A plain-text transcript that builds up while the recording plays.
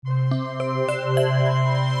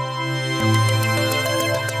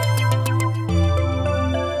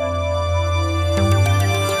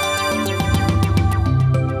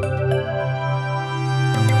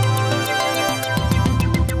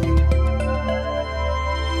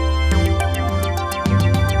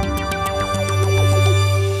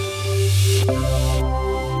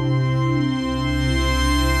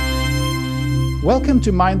Welcome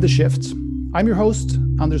to Mind the Shift. I'm your host,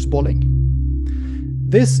 Anders Bolling.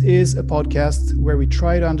 This is a podcast where we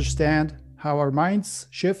try to understand how our minds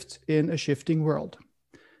shift in a shifting world.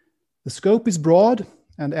 The scope is broad,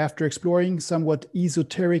 and after exploring somewhat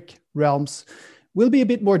esoteric realms, we'll be a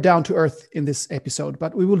bit more down to earth in this episode,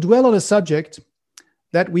 but we will dwell on a subject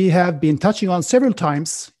that we have been touching on several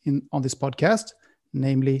times on this podcast,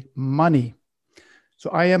 namely money.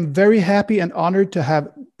 So I am very happy and honored to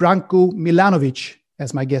have Branko Milanovic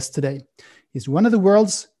as my guest today. He's one of the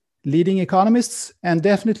world's leading economists and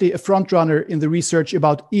definitely a frontrunner in the research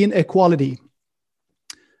about inequality.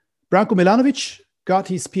 Branko Milanovic got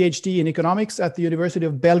his PhD in economics at the University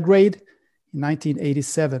of Belgrade in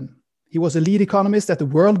 1987. He was a lead economist at the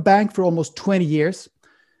World Bank for almost 20 years.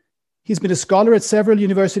 He's been a scholar at several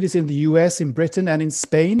universities in the US, in Britain, and in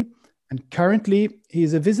Spain. And currently, he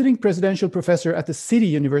is a visiting presidential professor at the City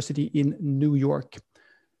University in New York.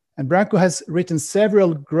 And Branko has written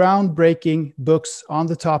several groundbreaking books on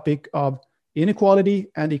the topic of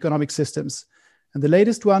inequality and economic systems. And the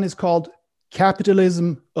latest one is called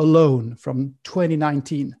Capitalism Alone from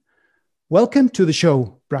 2019. Welcome to the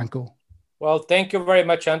show, Branko. Well, thank you very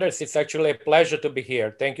much, Anders. It's actually a pleasure to be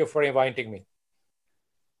here. Thank you for inviting me.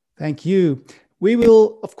 Thank you. We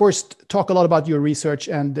will, of course, talk a lot about your research,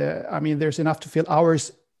 and there's enough to fill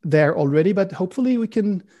hours there already, but hopefully we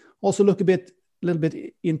can also look a little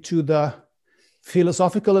bit into the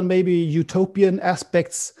philosophical and maybe utopian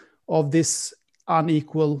aspects of this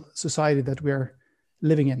unequal society that we're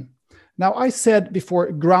living in. Now, I said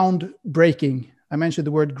before groundbreaking. I mentioned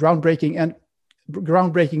the word groundbreaking and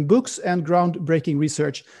groundbreaking books and groundbreaking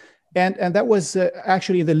research. And that was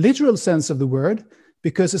actually in the literal sense of the word,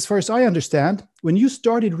 because as far as I understand, when you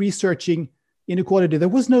started researching inequality, there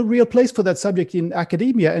was no real place for that subject in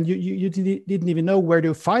academia, and you didn't even know where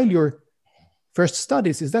to file your first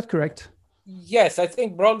studies. Is that correct? Yes, I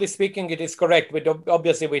think broadly speaking, it is correct,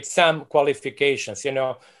 obviously with some qualifications.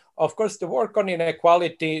 Of course, the work on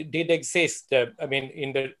inequality did exist.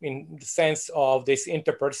 In the sense of this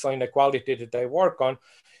interpersonal inequality that I work on,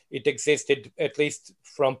 it existed at least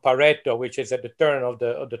from Pareto, which is at the turn of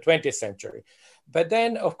the 20th century. But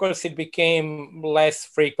then, of course, it became less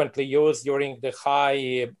frequently used during the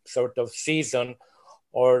high sort of season,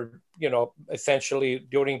 or, essentially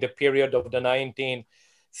during the period of the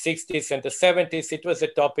 1960s and the 70s. It was a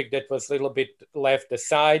topic that was a little bit left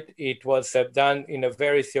aside. It was done in a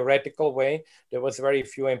very theoretical way. There was very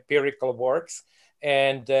few empirical works.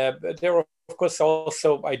 And there were, of course,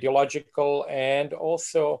 also ideological and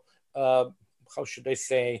also,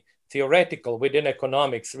 theoretical within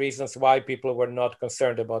economics reasons why people were not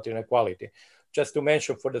concerned about inequality. Just to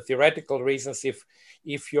mention, for the theoretical reasons,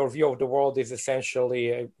 if your view of the world is essentially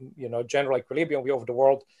a general equilibrium view of the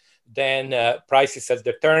world, then prices as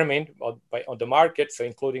determined on the market, so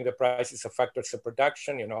including the prices of factors of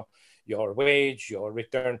production, your wage, your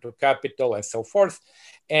return to capital, and so forth.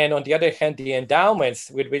 And on the other hand, the endowments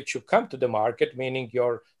with which you come to the market, meaning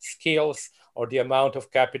your skills or the amount of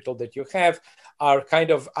capital that you have, are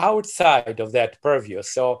kind of outside of that purview.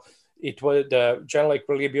 So the general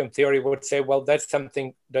equilibrium theory would say, well, that's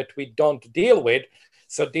something that we don't deal with.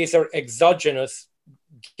 So these are exogenous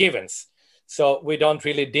givens. So we don't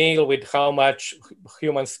really deal with how much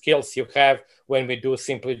human skills you have when we do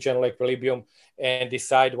simply general equilibrium and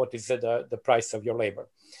decide what is the price of your labor.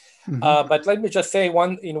 Mm-hmm. But let me just say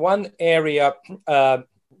in one area,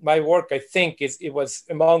 my work, I think, it was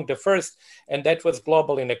among the first, and that was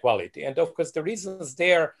global inequality. And of course, the reasons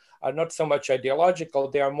there are not so much ideological,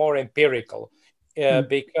 they are more empirical,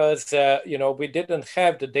 because, we didn't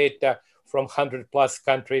have the data from 100 plus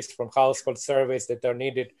countries, from household surveys that are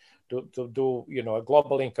needed to do, a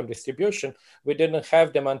global income distribution. We didn't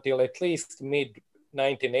have them until at least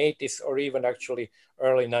mid-1980s or even actually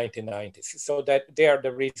early 1990s. So that there,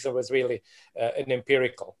 the reason was really an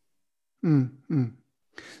empirical. Mm-hmm.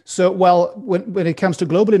 So, when it comes to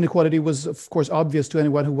global inequality, it was, of course, obvious to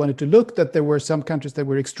anyone who wanted to look that there were some countries that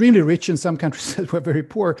were extremely rich and some countries that were very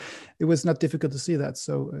poor. It was not difficult to see that.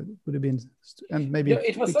 So it would have been, and maybe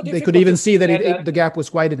they could even see that the gap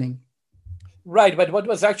was widening. Right, but what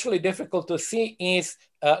was actually difficult to see is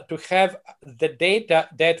to have the data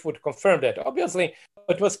that would confirm that. Obviously,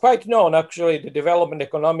 it was quite known, actually, the development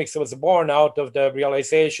economics was born out of the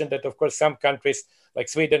realization that, of course, some countries like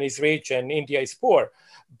Sweden is rich and India is poor.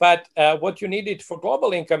 But what you needed for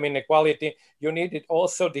global income inequality, you needed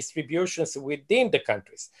also distributions within the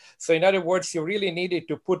countries. So in other words, you really needed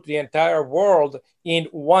to put the entire world in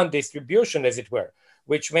one distribution, as it were.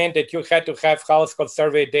 which meant that you had to have household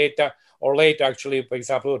survey data, or later, actually, for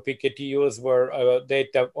example, PKTUs were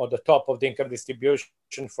data on the top of the income distribution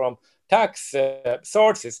from tax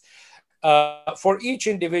sources for each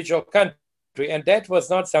individual country. And that was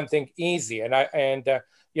not something easy.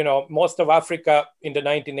 Most of Africa in the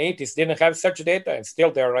 1980s didn't have such data, and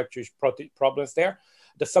still there are actually problems there.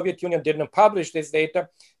 The Soviet Union didn't publish this data,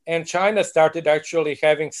 and China started actually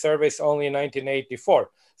having surveys only in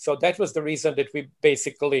 1984. So that was the reason that we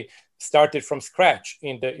basically started from scratch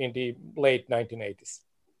in the late 1980s.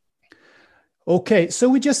 Okay, so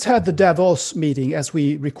we just had the Davos meeting as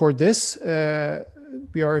we record this.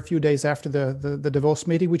 We are a few days after the Davos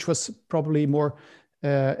meeting, which was probably more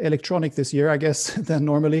electronic this year, I guess, than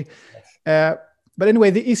normally. But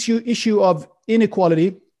anyway, the issue of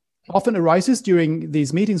inequality often arises during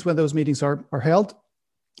these meetings when those meetings are held.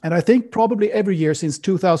 And I think probably every year since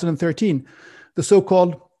 2013, the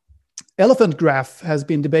so-called elephant graph has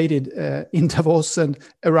been debated in Davos and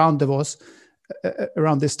around Davos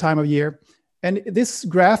around this time of year. And this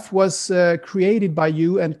graph was created by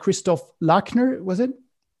you and Christoph Lachner, was it?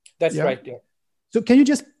 That's right. Yeah. So can you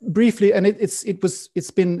just briefly, and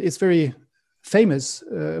it's very famous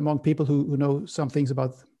among people who know some things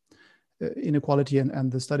about inequality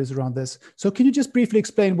and the studies around this. So can you just briefly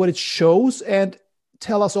explain what it shows and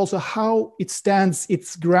tell us also how it stands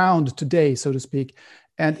its ground today, so to speak,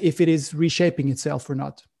 and if it is reshaping itself or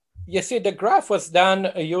not? You see, the graph was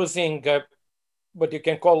done using what you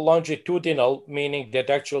can call longitudinal, meaning that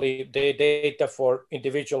actually the data for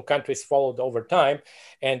individual countries followed over time.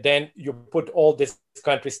 And then you put all these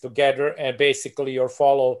countries together and basically you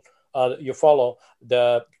follow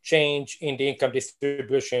the change in the income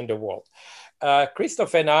distribution in the world.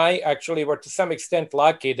 Christoph and I actually were to some extent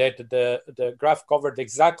lucky that the graph covered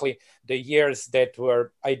exactly the years that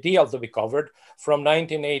were ideal to be covered from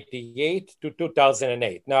 1988 to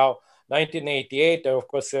 2008. Now, 1988, of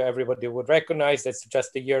course, everybody would recognize that's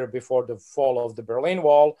just a year before the fall of the Berlin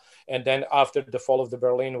Wall. And then after the fall of the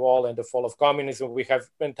Berlin Wall and the fall of communism, we have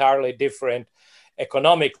entirely different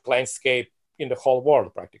economic landscape in the whole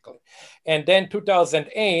world practically. And then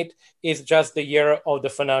 2008 is just the year of the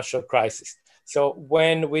financial crisis. So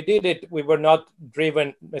when we did it, we were not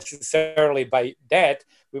driven necessarily by that.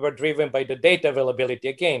 We were driven by the data availability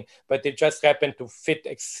again, but it just happened to fit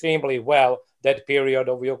extremely well that period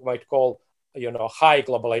of what you might call, high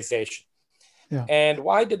globalization. Yeah. And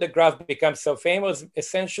why did the graph become so famous?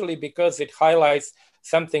 Essentially because it highlights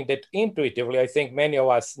something that intuitively, I think many of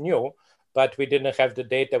us knew, but we didn't have the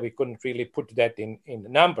data. We couldn't really put that in the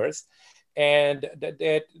numbers. And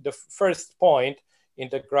the first point in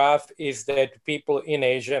the graph is that people in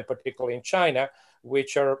Asia, and particularly in China,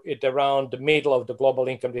 which are at around the middle of the global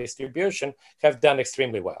income distribution, have done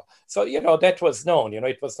extremely well. So, that was known,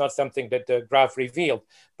 it was not something that the graph revealed,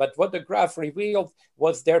 but what the graph revealed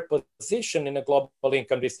was their position in the global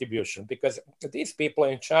income distribution, because these people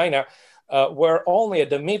in China were only at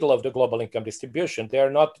the middle of the global income distribution. They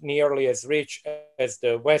are not nearly as rich as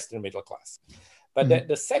the Western middle class. But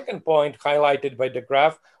the second point highlighted by the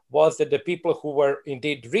graph was that the people who were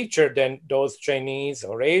indeed richer than those Chinese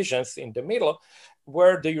or Asians in the middle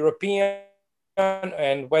were the European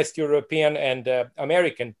and West European and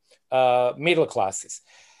American middle classes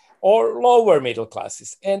or lower middle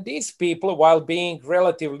classes. And these people, while being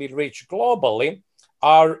relatively rich globally,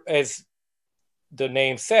 are, as the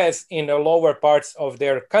name says, in the lower parts of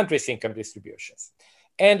their country's income distributions.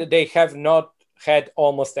 And they have not had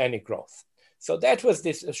almost any growth. So that was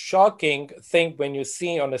this shocking thing when you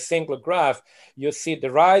see on a single graph, you see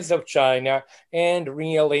the rise of China and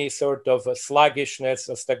really sort of a sluggishness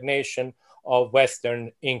or stagnation of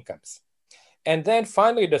Western incomes. And then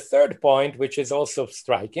finally, the third point, which is also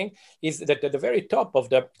striking, is that at the very top of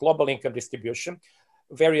the global income distribution,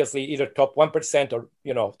 variously either top 1% or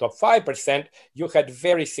top 5%, you had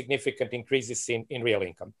very significant increases in real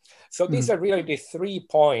income. So these are really the 3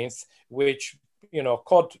 points which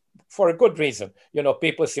caught for a good reason,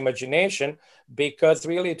 people's imagination, because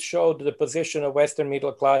really it showed the position of Western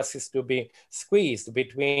middle classes to be squeezed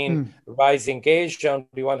between rising Asia on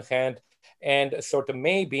the one hand and sort of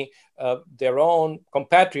maybe their own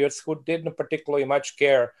compatriots who didn't particularly much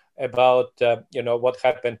care about, what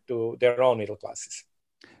happened to their own middle classes.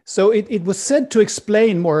 So it was said to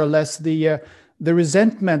explain more or less the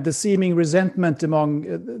resentment, the seeming resentment among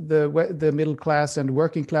the middle class and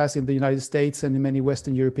working class in the United States and in many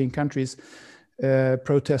Western European countries,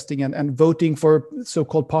 protesting and voting for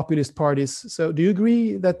so-called populist parties. So do you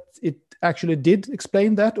agree that it actually did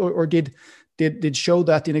explain that, or did show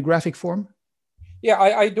that in a graphic form? Yeah,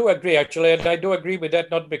 I do agree, actually. And I do agree with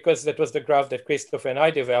that, not because that was the graph that Christoph and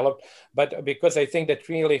I developed, but because I think that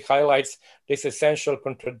really highlights this essential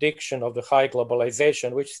contradiction of the high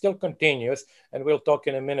globalization, which still continues. And we'll talk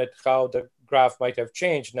in a minute how the graph might have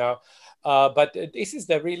changed now. But this is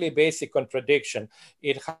the really basic contradiction.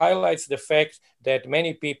 It highlights the fact that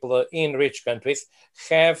many people in rich countries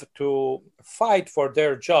have to fight for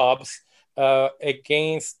their jobs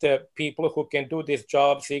against people who can do these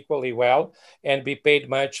jobs equally well and be paid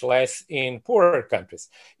much less in poorer countries.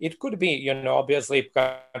 It could be, obviously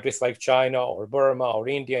countries like China or Burma or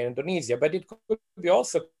India, Indonesia, but it could be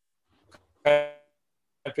also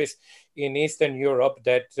countries in Eastern Europe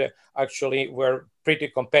that actually were pretty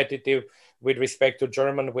competitive with respect to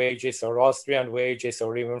German wages or Austrian wages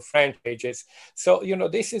or even French wages. So,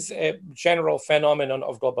 this is a general phenomenon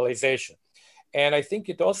of globalization. And I think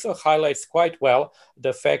it also highlights quite well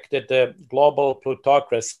the fact that the global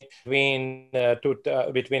plutocracy between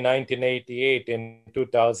 1988 and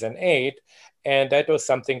 2008, and that was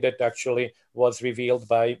something that actually was revealed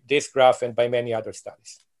by this graph and by many other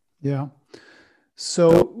studies. Yeah.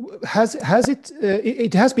 So has it?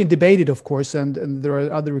 It has been debated, of course, and there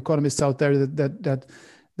are other economists out there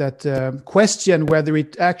that question whether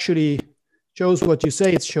it actually shows what you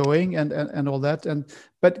say it's showing and all that.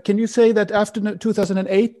 But can you say that after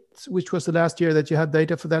 2008, which was the last year that you had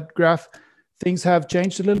data for that graph, things have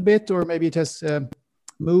changed a little bit, or maybe it has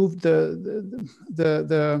moved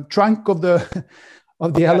the trunk of the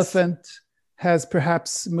yes. elephant has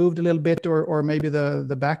perhaps moved a little bit, or maybe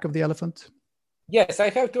the back of the elephant? Yes, I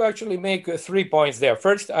have to actually make 3 points there.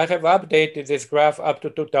 First, I have updated this graph up to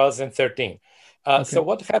 2013. Okay. So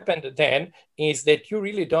what happened then is that you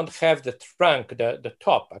really don't have the trunk, the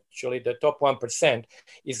top, actually, the top 1%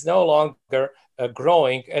 is no longer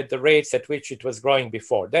growing at the rates at which it was growing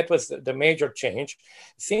before. That was the major change,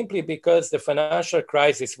 simply because the financial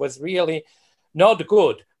crisis was really not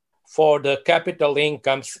good for the capital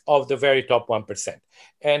incomes of the very top 1%.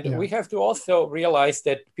 And we have to also realize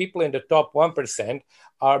that people in the top 1%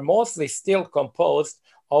 are mostly still composed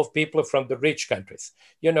of people from the rich countries.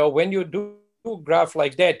 When you do a graph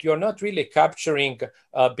like that, you're not really capturing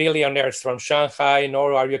billionaires from Shanghai,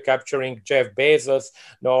 nor are you capturing Jeff Bezos,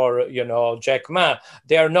 nor, Jack Ma.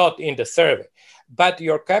 They are not in the survey. But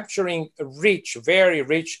you're capturing rich, very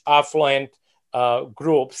rich, affluent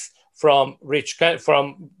groups from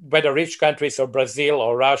whether rich countries or Brazil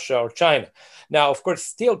or Russia or China. Now, of course,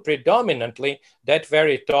 still predominantly, that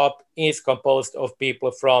very top is composed of people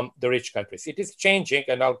from the rich countries. It is changing,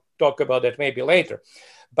 and I'll talk about that maybe later.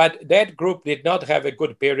 But that group did not have a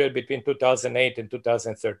good period between 2008 and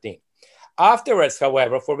 2013. Afterwards,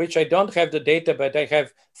 however, for which I don't have the data, but I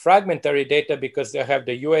have fragmentary data because I have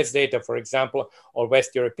the US data, for example, or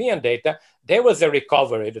West European data, there was a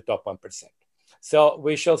recovery at the top 1%. So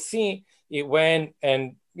we shall see when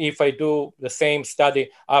and if I do the same study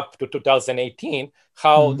up to 2018,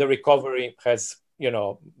 how the recovery has,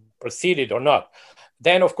 proceeded or not.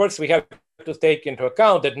 Then, of course, we have to take into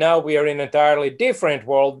account that now we are in an entirely different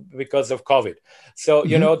world because of COVID. So,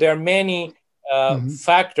 there are many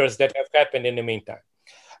factors that have happened in the meantime.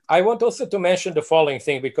 I want also to mention the following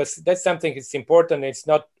thing, because that's something that's important. It's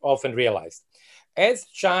not often realized. As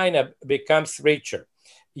China becomes richer,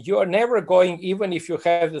 you are never going, even if you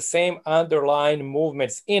have the same underlying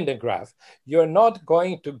movements in the graph, you're not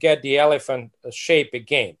going to get the elephant shape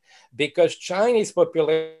again, because Chinese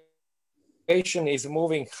population is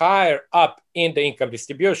moving higher up in the income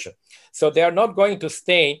distribution. So they are not going to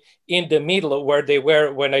stay in the middle where they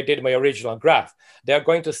were when I did my original graph. They are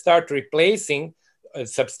going to start replacing,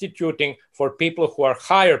 substituting for people who are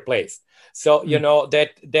higher placed. So,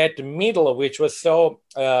 that middle, which was so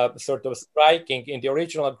sort of striking in the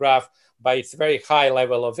original graph by its very high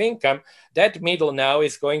level of income, that middle now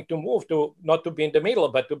is going to move to not to be in the middle,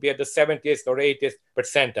 but to be at the 70th or 80th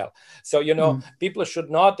percentile. So, people should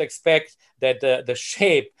not expect that the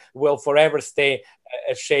shape will forever stay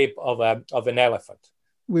a shape of an elephant.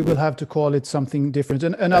 We will have to call it something different,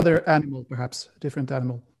 another animal, perhaps, a different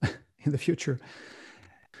animal in the future.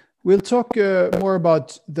 We'll talk more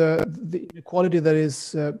about the inequality that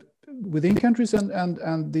is within countries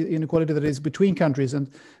and the inequality that is between countries.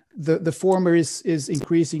 And the former is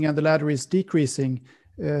increasing and the latter is decreasing,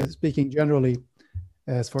 speaking generally,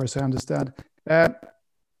 as far as I understand.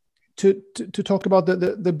 To talk about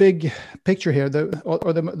the big picture here,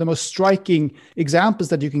 the most striking examples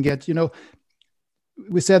that you can get,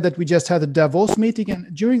 we said that we just had a Davos meeting,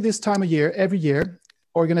 and during this time of year, every year,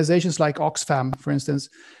 organizations like Oxfam, for instance,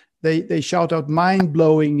 they shout out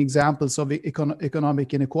mind-blowing examples of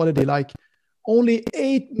economic inequality, like only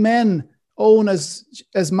 8 men own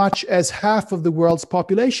as much as half of the world's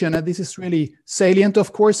population. And this is really salient,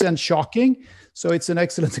 of course, and shocking. So it's an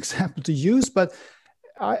excellent example to use. But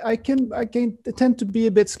I can tend to be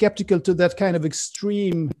a bit skeptical to that kind of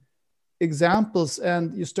extreme examples, and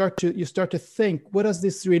you start to think, what does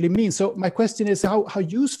this really mean? So my question is, how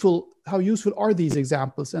useful are these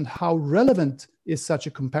examples, and how relevant is such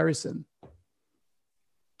a comparison,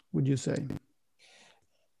 would you say?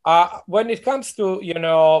 When it comes to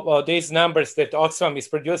these numbers that Oxfam is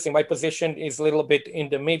producing, my position is a little bit in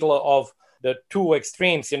the middle of the two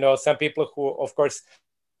extremes. Some people who, of course,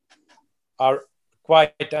 are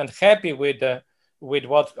quite unhappy with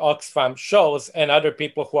what Oxfam shows, and other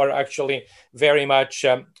people who are actually very much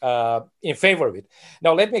in favor of it.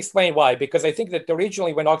 Now, let me explain why. Because I think that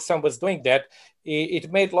originally when Oxfam was doing that,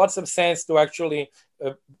 it made lots of sense to actually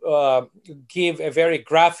give a very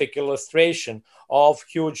graphic illustration of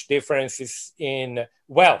huge differences in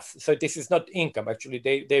wealth. So this is not income. Actually,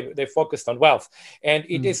 they focused on wealth. And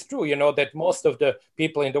it is true, that most of the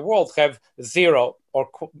people in the world have zero or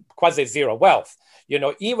quasi-zero wealth,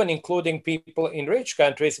 even including people in rich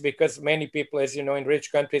countries, because many people, as you know, in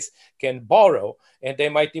rich countries can borrow, and they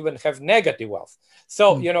might even have negative wealth.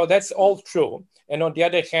 So, that's all true. And on the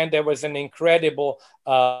other hand, there was an incredible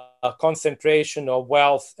concentration of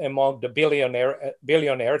wealth among the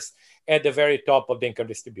billionaires at the very top of the income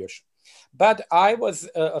distribution. But I was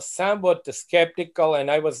somewhat skeptical, and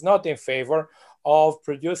I was not in favor of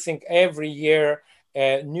producing every year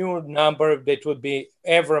a new number that would be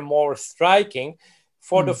ever more striking,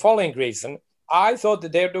 for the following reason. I thought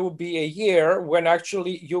that there would be a year when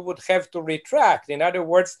actually you would have to retract. In other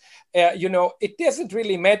words, it doesn't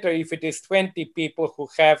really matter if it is 20 people who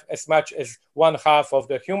have as much as one half of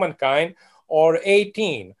the humankind, or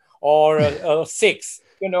 18 or 6.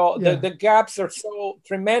 The gaps are so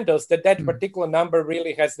tremendous that particular number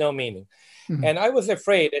really has no meaning. And I was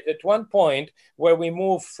afraid that at one point where we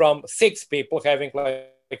move from 6 people having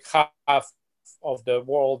like half of the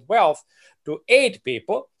world wealth to 8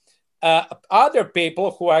 people, other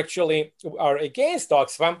people who actually are against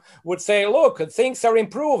Oxfam would say, look, things are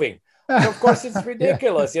improving. So of course, it's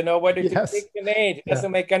ridiculous, whether it's 6 and 8, it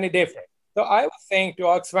doesn't make any difference. So I was saying to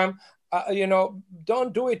Oxfam,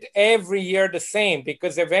 don't do it every year the same,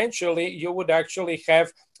 because eventually you would actually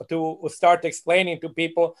have to start explaining to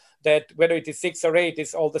people that whether it is 6 or 8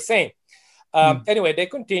 is all the same. Anyway, they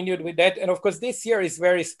continued with that. And of course, this year is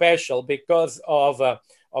very special because of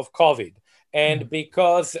COVID. And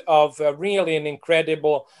because of really an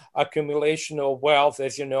incredible accumulation of wealth,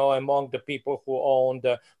 as you know, among the people who own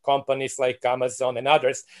the companies like Amazon and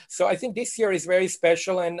others. So I think this year is very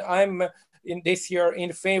special. And I'm in this year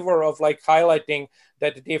in favor of highlighting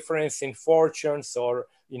that difference in fortunes or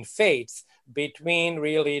in fates between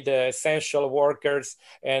really the essential workers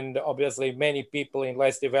and obviously many people in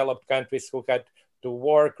less developed countries who had to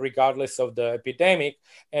work regardless of the epidemic,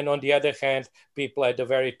 and on the other hand, people at the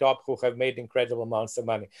very top who have made incredible amounts of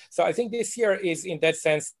money. So I think this year is, in that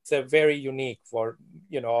sense, very unique for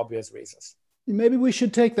obvious reasons. Maybe we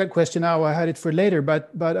should take that question now. I had it for later,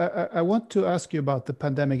 but I want to ask you about the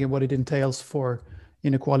pandemic and what it entails for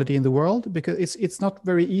inequality in the world, because it's not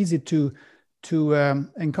very easy to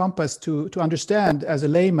encompass, to understand as a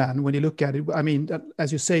layman when you look at it. I mean,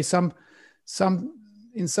 as you say,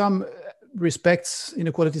 in some respects,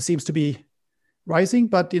 inequality seems to be rising,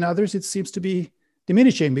 but in others it seems to be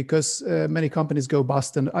diminishing because many companies go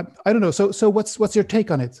bust. And I don't know. So what's your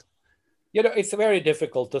take on it? It's very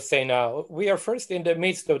difficult to say now. We are first in the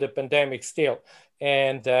midst of the pandemic still,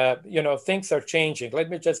 and things are changing. Let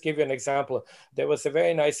me just give you an example. There was a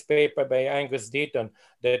very nice paper by Angus Deaton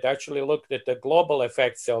that actually looked at the global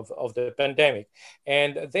effects of the pandemic.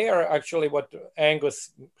 And there, actually, what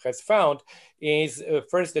Angus has found is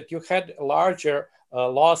first that you had larger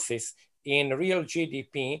losses in real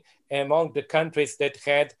GDP among the countries that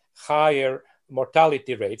had higher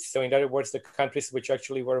mortality rates. So in other words, the countries which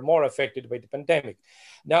actually were more affected by the pandemic.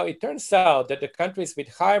 Now, it turns out that the countries with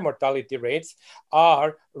higher mortality rates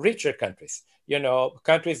are richer countries,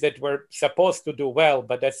 countries that were supposed to do well,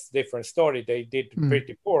 but that's a different story. They did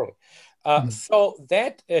pretty poorly. So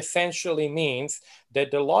that essentially means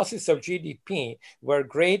that the losses of GDP were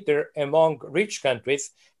greater among rich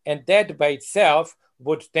countries, and that by itself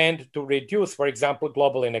would tend to reduce, for example,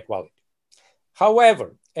 global inequality.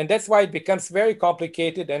 However, and that's why it becomes very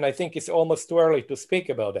complicated, and I think it's almost too early to speak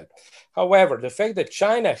about that. However, the fact that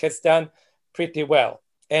China has done pretty well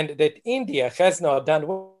and that India has not done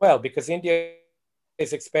well, because India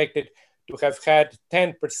is expected to have had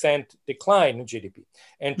 10% decline in GDP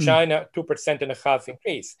and China 2.5%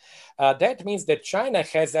 increase. That means that China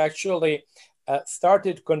has actually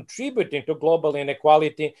started contributing to global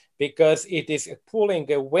inequality because it is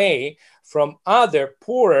pulling away from other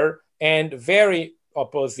poorer and very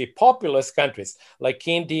opposite populous countries like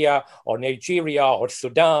India or Nigeria or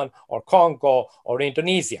Sudan or Congo or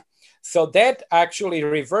Indonesia. So that actually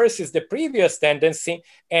reverses the previous tendency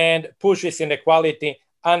and pushes inequality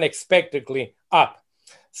unexpectedly up.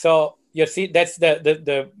 So you see, that's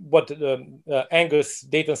what Angus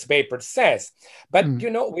Deaton's paper says. But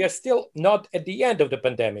we are still not at the end of the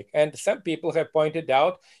pandemic. And some people have pointed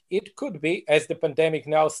out it could be, as the pandemic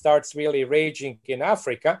now starts really raging in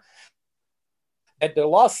Africa, that the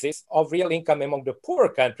losses of real income among the poor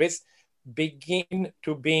countries begin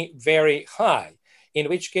to be very high. In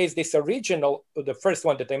which case, the first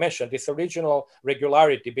one that I mentioned, this original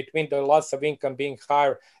regularity between the loss of income being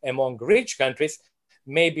higher among rich countries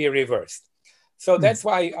may be reversed. So that's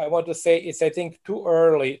why I want to say it's, I think, too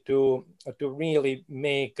early to really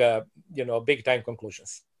make big time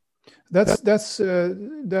conclusions. That's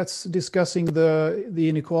discussing the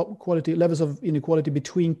inequality levels of inequality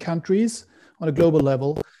between countries on a global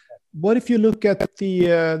level. What if you look at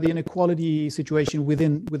the inequality situation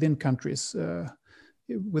within countries?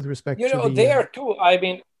 With respect to there too,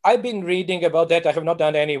 I've been reading about that. I have not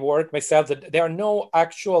done any work myself. That there are no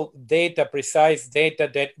actual precise data,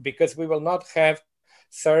 that because we will not have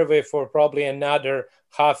survey for probably another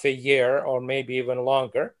half a year or maybe even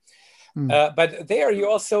longer. But there you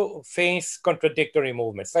also face contradictory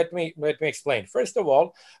movements. Let me explain. First of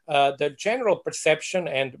all, the general perception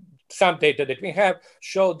and some data that we have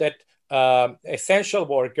show that essential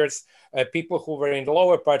workers, people who were in the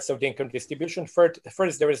lower parts of the income distribution,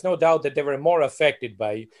 first there is no doubt that they were more affected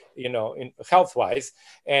by, in health-wise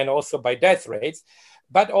and also by death rates,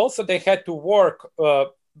 but also they had to work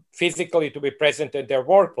physically to be present in their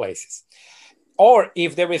workplaces. Or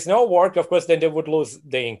if there is no work, of course, then they would lose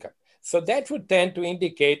the income. So that would tend to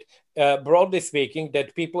indicate, broadly speaking,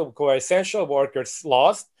 that people who are essential workers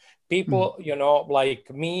lost. People, like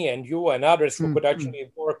me and you and others who could actually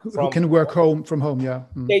work who can work from home, yeah.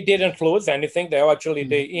 They didn't lose anything. They actually,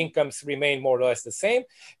 the incomes remain more or less the same.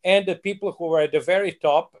 And the people who were at the very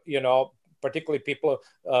top, particularly people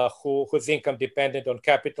whose income depended on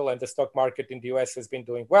capital, and the stock market in the US has been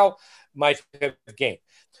doing well, might have gained.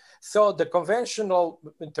 So the conventional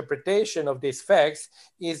interpretation of these facts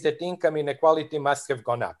is that income inequality must have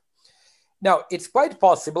gone up. Now, it's quite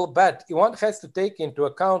possible, but one has to take into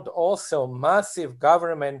account also massive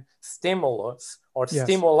government stimulus or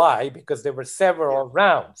stimuli, because there were several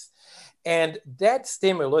rounds. And that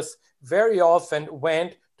stimulus very often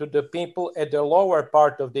went to the people at the lower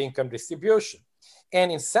part of the income distribution.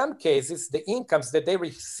 And in some cases, the incomes that they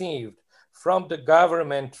received from the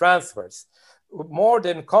government transfers more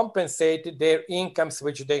than compensated their incomes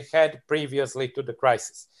which they had previously to the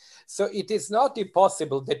crisis. So it is not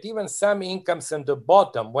impossible that even some incomes on the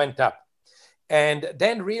bottom went up. And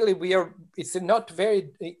then really it's not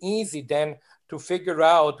very easy then to figure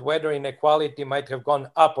out whether inequality might have gone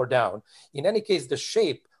up or down. In any case, the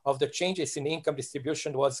shape of the changes in income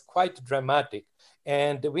distribution was quite dramatic.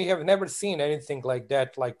 And we have never seen anything like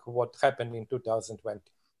that, like what happened in 2020.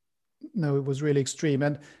 No, it was really extreme.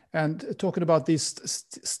 And talking about these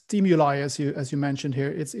stimuli, as you mentioned here,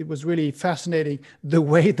 it was really fascinating the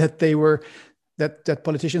way that that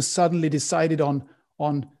politicians suddenly decided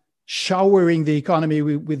on showering the economy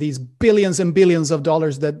with these billions and billions of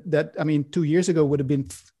dollars that 2 years ago would have been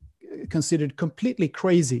considered completely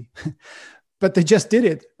crazy. But they just did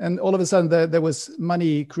it, and all of a sudden there was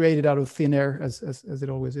money created out of thin air, as it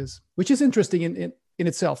always is, which is interesting in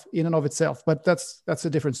itself, in and of itself, but that's a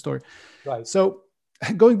different story. Right. So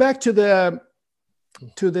going back to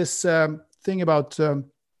this thing about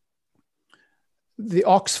the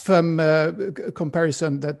Oxfam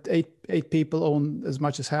comparison, that eight people own as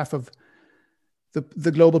much as half of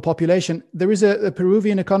the global population. There is a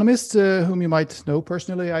Peruvian economist whom you might know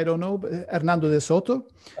personally. I don't know, but Hernando de Soto.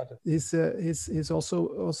 He's also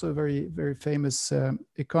a very, very famous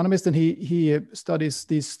economist, and he studies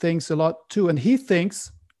these things a lot too. And he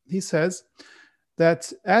says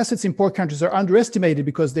that assets in poor countries are underestimated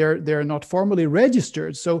because they're not formally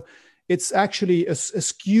registered. So it's actually a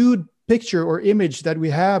skewed picture or image that we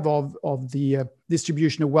have of the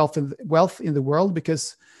distribution of wealth in the world,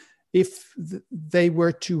 because if they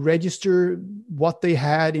were to register what they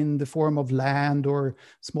had in the form of land or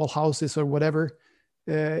small houses or whatever,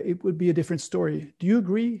 it would be a different story. Do you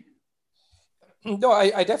agree? No,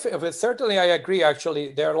 I definitely, certainly I agree.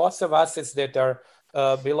 Actually, there are lots of assets that are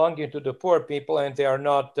belonging to the poor people, and they are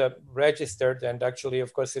not registered. And actually,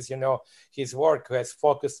 of course, as you know, his work has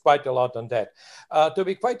focused quite a lot on that. To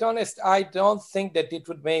be quite honest, I don't think that it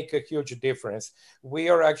would make a huge difference. We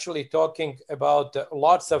are actually talking about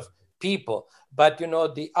lots of people, but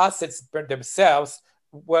the assets per themselves,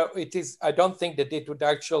 well, it is, I don't think that it would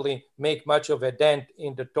actually make much of a dent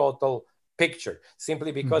in the total picture,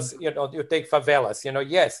 simply because, you take favelas,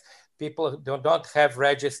 yes, people do not have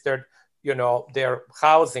registered their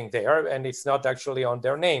housing there, and it's not actually on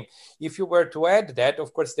their name. If you were to add that,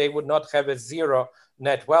 of course, they would not have a zero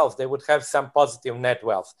net wealth. They would have some positive net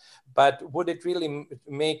wealth. But would it really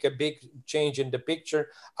make a big change in the picture?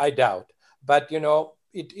 I doubt. But,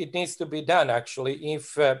 it needs to be done, actually.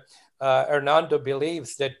 If Hernando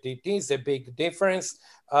believes that it is a big difference,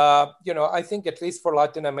 I think at least for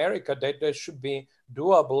Latin America, that should be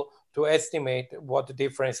doable to estimate what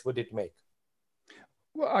difference would it make.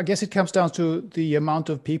 Well, I guess it comes down to the amount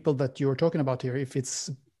of people that you're talking about here. If it's,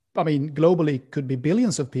 globally, it could be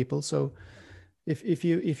billions of people. So if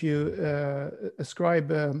you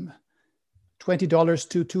ascribe $20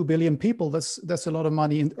 to 2 billion people, that's a lot of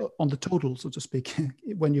money on the total, so to speak,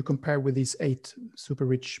 when you compare with these 8 super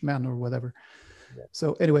rich men or whatever. Yeah.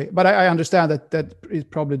 So anyway, but I understand that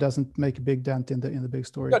it probably doesn't make a big dent in the big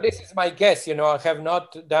story. No, this is my guess. I have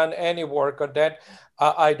not done any work on that.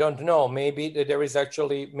 I don't know. Maybe there is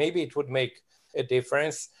actually, maybe it would make a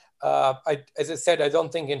difference. As I said, I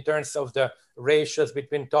don't think in terms of the ratios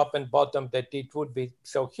between top and bottom that it would be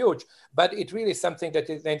so huge, but it really is something that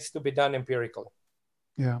it needs to be done empirically.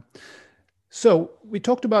 Yeah. So we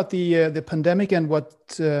talked about the pandemic and what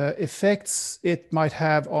effects it might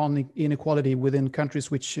have on inequality within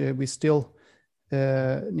countries, which we still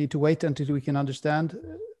need to wait until we can understand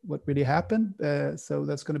what really happened. So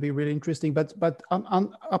that's going to be really interesting. But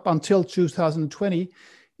up until 2020,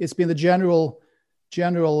 it's been the general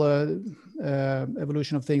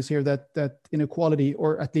evolution of things here that inequality,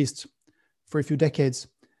 or at least for a few decades,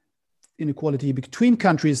 inequality between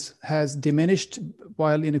countries has diminished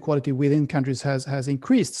while inequality within countries has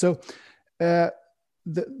increased. So the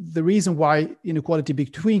reason why inequality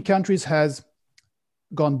between countries has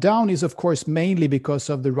gone down is, of course, mainly because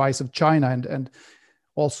of the rise of China and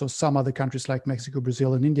also some other countries like Mexico,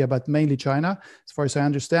 Brazil, and India, but mainly China, as far as I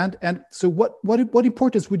understand. And so what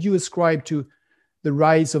importance would you ascribe to the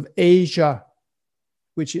rise of Asia,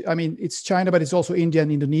 which, it's China, but it's also India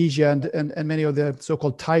and Indonesia and many of the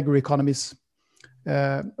so-called tiger economies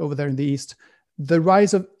over there in the East. The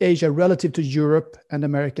rise of Asia relative to Europe and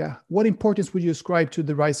America. What importance would you ascribe to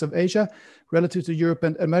the rise of Asia relative to Europe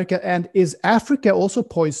and America? And is Africa also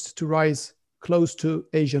poised to rise close to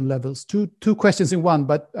Asian levels? Two questions in one,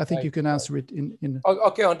 but I think you can answer it in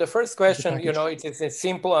Okay, on the first question, it is a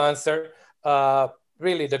simple answer.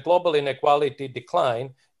 Really, the global inequality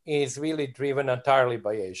decline is really driven entirely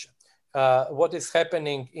by Asia. What is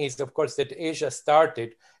happening is, of course, that Asia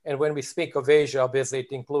started, and when we speak of Asia, obviously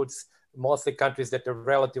it includes mostly countries that are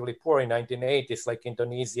relatively poor in 1980s, like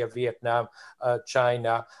Indonesia, Vietnam,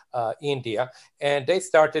 China, India. And they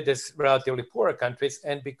started as relatively poor countries.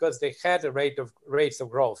 And because they had a rates of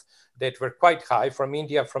growth that were quite high from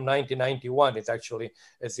India from 1991, it's actually,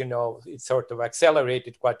 as you know, it sort of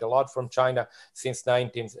accelerated quite a lot from China since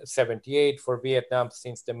 1978, for Vietnam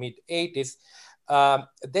since the mid 80s.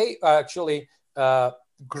 They actually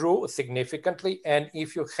grew significantly. And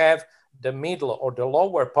if you have the middle or the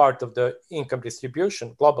lower part of the income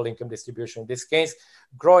distribution, global income distribution in this case,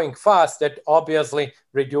 growing fast, that obviously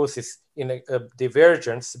reduces in a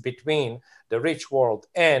divergence between the rich world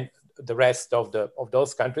and the rest of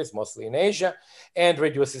those countries, mostly in Asia, and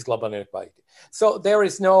reduces global inequality. So there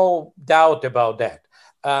is no doubt about that.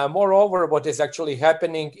 Moreover, what is actually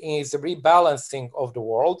happening is a rebalancing of the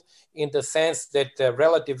world, in the sense that the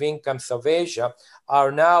relative incomes of Asia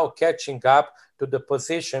are now catching up to the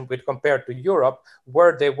position with compared to Europe,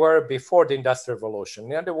 where they were before the Industrial Revolution.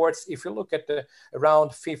 In other words, if you look at around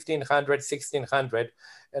 1500, 1600,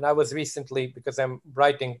 and I was recently, because I'm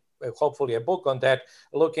writing hopefully a book on that,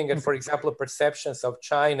 looking at, for example, perceptions of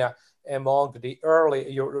China among the early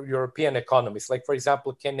European economists, like, for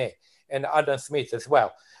example, Quenet and Adam Smith as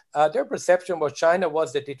well. Their perception of China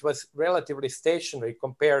was that it was relatively stationary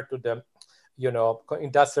compared to the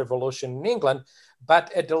Industrial Revolution in England,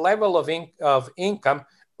 but at the level of income,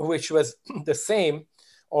 which was the same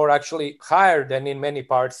or actually higher than in many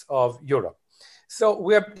parts of Europe.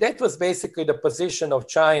 So that was basically the position of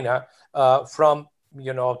China from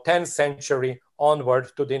 10th century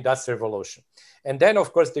onward to the Industrial Revolution. And then,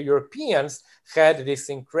 of course, the Europeans had this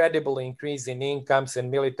incredible increase in incomes and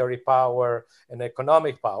military power and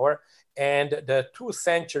economic power. And the 2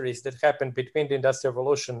 centuries that happened between the Industrial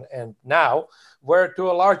Revolution and now were to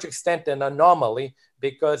a large extent an anomaly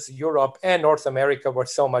because Europe and North America were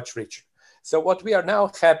so much richer. So what we are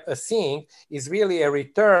now seeing is really a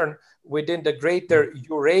return within the greater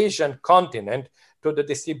Eurasian continent to the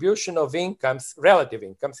distribution of incomes, relative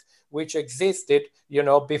incomes, which existed,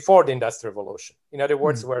 before the Industrial Revolution. In other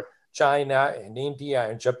words, where China and India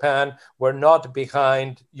and Japan were not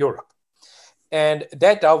behind Europe. And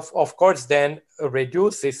that, of course, then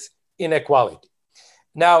reduces inequality.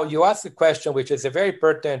 Now, you ask a question, which is a very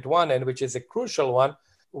pertinent one and which is a crucial one.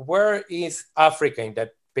 Where is Africa in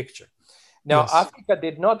that picture? Now, yes. Africa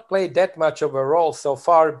did not play that much of a role so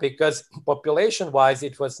far because population-wise,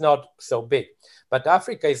 it was not so big. But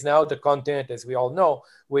Africa is now the continent, as we all know,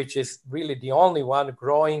 which is really the only one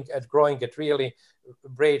growing at really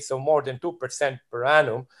rates of more than 2% per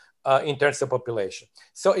annum in terms of population.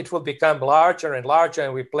 So it will become larger and larger,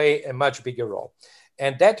 and we play a much bigger role.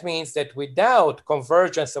 And that means that without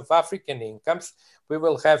convergence of African incomes, we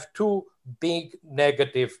will have 2 big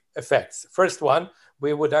negative effects. First one,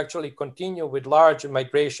 we would actually continue with large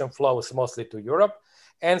migration flows, mostly to Europe.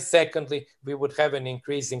 And secondly, we would have an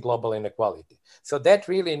increase in global inequality. So that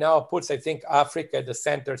really now puts, I think, Africa at the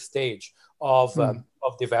center stage of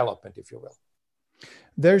development, if you will.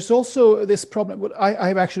 There's also this problem.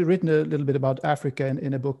 I've actually written a little bit about Africa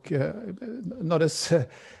in a book, not as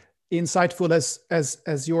insightful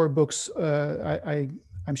as your books,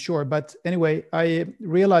 I'm sure. But anyway, I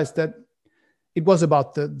realized that it was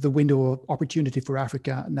about the window of opportunity for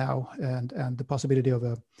Africa now, and the possibility of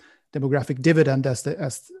a demographic dividend, as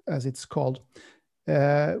it's called,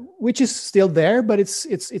 which is still there, but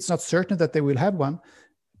it's not certain that they will have one.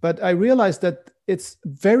 But I realized that it's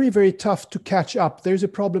very, very tough to catch up. There's a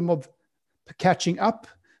problem of catching up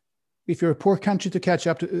if you're a poor country to catch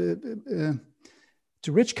up to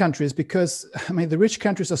rich countries, because the rich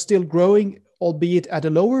countries are still growing, albeit at a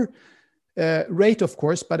lower rate, of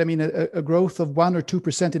course, but a growth of 1 or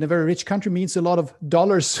 2% in a very rich country means a lot of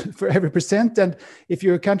dollars for every percent. And if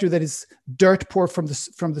you're a country that is dirt poor from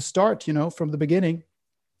the start, from the beginning,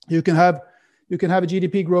 you can have a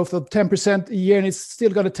GDP growth of 10% a year, and it's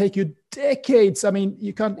still going to take you decades.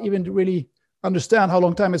 You can't even really understand how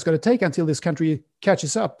long time it's going to take until this country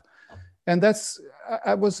catches up. And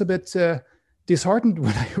I was a bit disheartened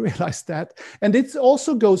when I realized that. And it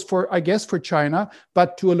also goes for China,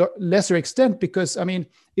 but to a lesser extent, because,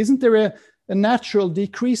 isn't there a natural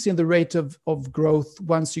decrease in the rate of growth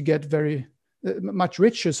once you get very much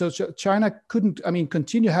richer? So China couldn't,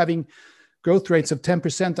 continue having growth rates of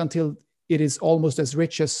 10% until it is almost as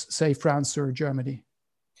rich as, say, France or Germany.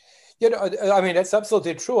 That's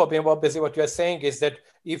absolutely true. What you're saying is that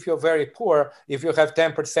if you're very poor, if you have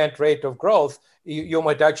 10% rate of growth, you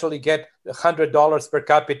might actually get $100 per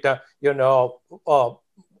capita,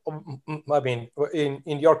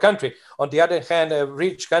 in your country. On the other hand, a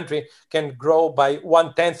rich country can grow by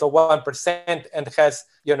 1/10 of 1% and has,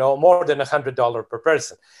 more than $100 per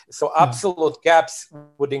person. So absolute gaps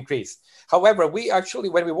would increase. However, we actually,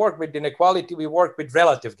 when we work with inequality, we work with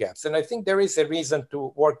relative gaps. And I think there is a reason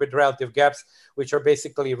to work with relative gaps, which are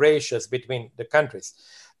basically ratios between the countries.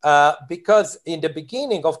 Because in the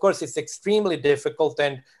beginning, of course, it's extremely difficult,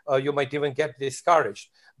 and you might even get discouraged.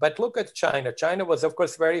 But look at China. China was, of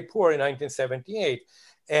course, very poor in 1978.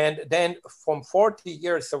 And then from 40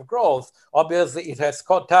 years of growth, obviously it has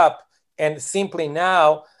caught up. And simply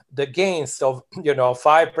now the gains of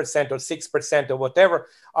 5% or 6% or whatever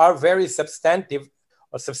are very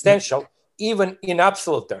substantial, even in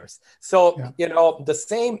absolute terms. So, the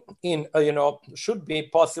same should be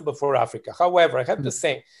possible for Africa. However, I have to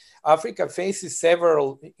say, Africa faces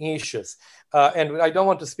several issues. And I don't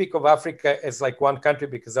want to speak of Africa as like one country,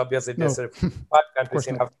 because obviously there's 5 countries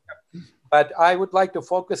in Africa. But I would like to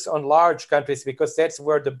focus on large countries, because that's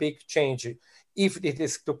where the big change, if it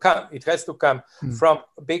is to come, it has to come from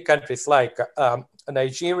big countries like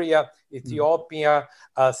Nigeria, Ethiopia,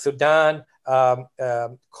 Sudan,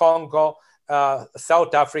 Congo,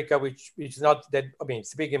 South Africa, which is not that,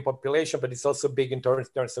 it's big in population, but it's also big in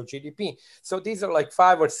terms of GDP. So these are like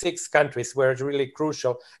 5 or 6 countries where it's really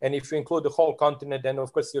crucial. And if you include the whole continent, then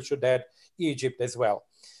of course you should add Egypt as well.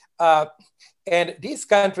 And these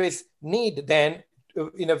countries need then,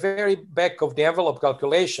 in a very back of the envelope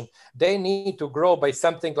calculation, they need to grow by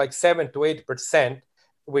something like 7 to 8%,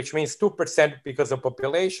 which means 2% because of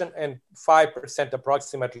population and 5%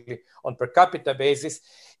 approximately on per capita basis,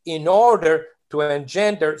 in order to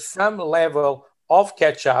engender some level of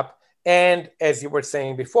catch up, and as you were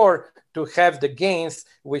saying before, to have the gains,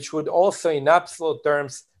 which would also in absolute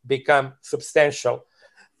terms become substantial.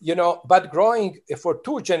 But growing for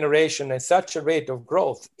 2 generations at such a rate of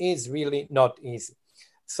growth is really not easy.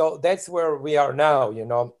 So that's where we are now.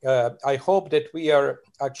 I hope that we are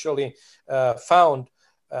actually found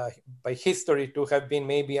by history to have been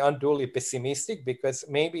maybe unduly pessimistic, because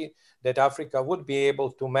maybe that Africa would be able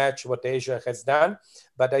to match what Asia has done.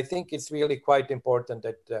 But I think it's really quite important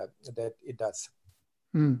that it does.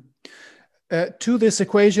 To this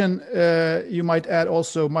equation, you might add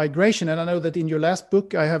also migration. And I know that in your last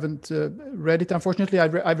book, I haven't read it, unfortunately.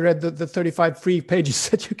 I've read the 35 free pages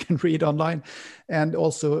that you can read online, and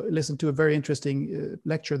also listened to a very interesting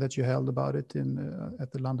lecture that you held about it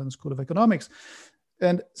at the London School of Economics.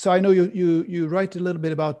 And so I know you write a little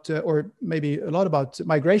bit about, or maybe a lot about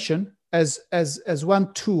migration as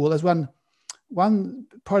one tool, as one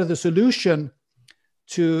part of the solution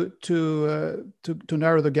to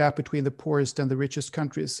narrow the gap between the poorest and the richest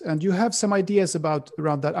countries. And you have some ideas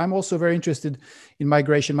around that. I'm also very interested in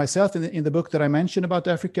migration myself. In the book that I mentioned about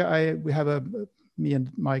Africa, we have me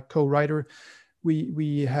and my co-writer,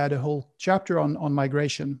 we had a whole chapter on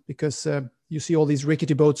migration, because you see all these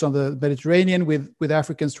rickety boats on the Mediterranean with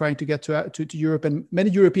Africans trying to get to Europe, and many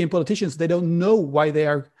European politicians, they don't know why they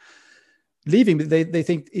are leaving. They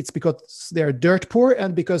think it's because they're dirt poor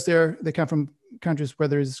and because they come from countries where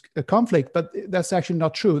there is a conflict, but that's actually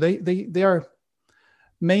not true. They are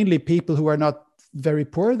mainly people who are not very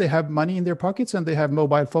poor. They have money in their pockets and they have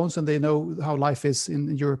mobile phones, and they know how life is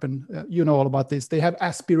in Europe, and you know all about this. They have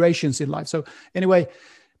aspirations in life. So anyway,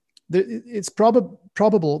 it's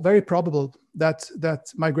probable, very probable that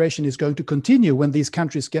migration is going to continue when these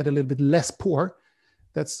countries get a little bit less poor.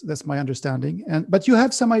 That's my understanding. But you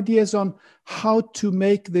have some ideas on how to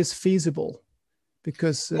make this feasible,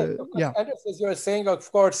 because Anders, as you're saying,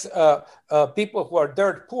 of course, people who are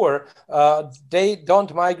dirt poor, they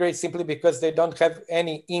don't migrate simply because they don't have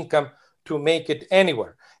any income to make it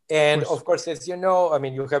anywhere. And of course, as you know, I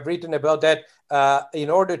mean, you have written about that. In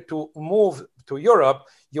order to move to Europe,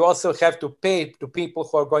 you also have to pay to people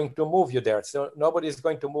who are going to move you there. So nobody is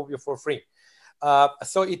going to move you for free.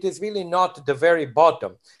 So it is really not the very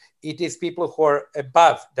bottom. It is people who are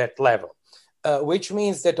above that level, which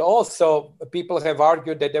means that also people have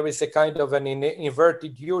argued that there is a kind of an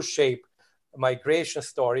inverted U-shape migration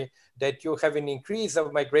story, that you have an increase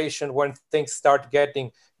of migration when things start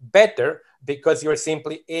getting better because you're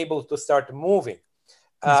simply able to start moving.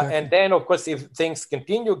 Exactly. And then, of course, if things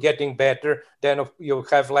continue getting better, then you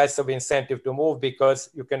have less of incentive to move because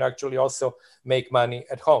you can actually also make money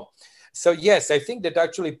at home. So yes, I think that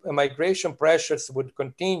actually migration pressures would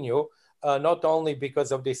continue, not only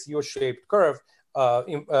because of this U-shaped curve,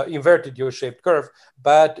 inverted U-shaped curve,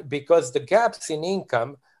 but because the gaps in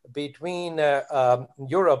income between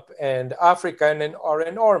Europe and Africa are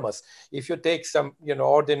enormous. If you take some,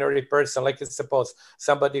 ordinary person, like let's suppose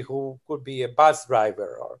somebody who could be a bus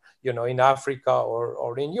driver, or in Africa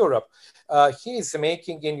or in Europe, he's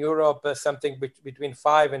making in Europe something between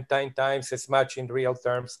 5 and 10 times as much in real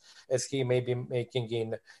terms as he may be making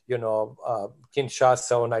in,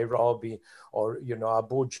 Kinshasa or Nairobi or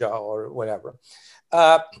Abuja or whatever.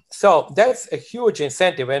 So that's a huge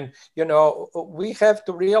incentive. And, we have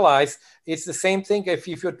to realize it's the same thing if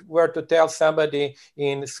you were to tell somebody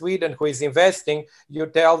in Sweden who is investing, you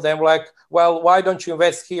tell them like, well, why don't you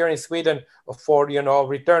invest here in Sweden for,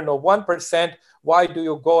 return of 1%? Why do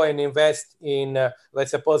you go and invest in,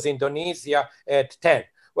 let's suppose, Indonesia at 10?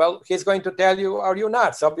 Well, he's going to tell you, are you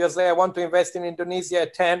nuts? Obviously, I want to invest in Indonesia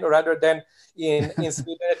at 10 rather than in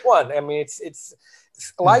Sweden at 1. I mean, it's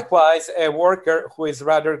likewise, a worker who is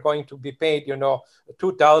rather going to be paid,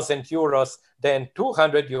 2,000 euros than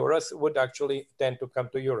 200 euros would actually tend to come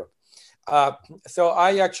to Europe. So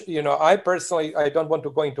I actually, I personally, I don't want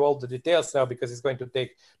to go into all the details now because it's going to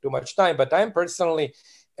take too much time, but I'm personally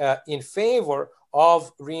in favor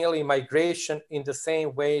of really migration in the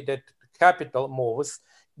same way that capital moves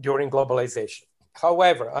during globalization.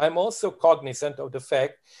 However, I'm also cognizant of the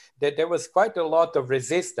fact that there was quite a lot of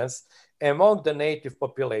resistance among the native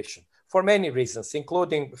population for many reasons,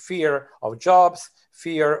 including fear of jobs,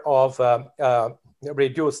 fear of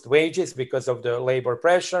reduced wages because of the labor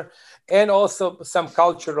pressure, and also some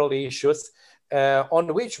cultural issues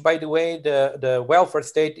on which, by the way, the welfare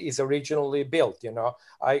state is originally built.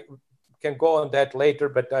 I can go on that later,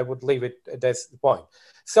 but I would leave it at this point.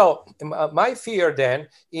 So my fear then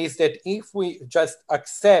is that if we just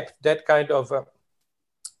accept that kind of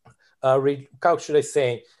how should I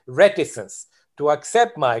say, reticence to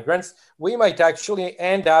accept migrants, we might actually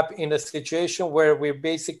end up in a situation where we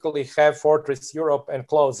basically have Fortress Europe and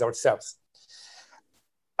close ourselves.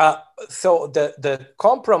 So the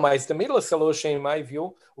compromise, the middle solution, in my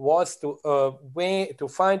view, was to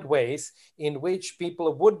find ways in which people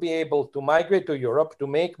would be able to migrate to Europe, to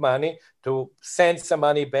make money, to send some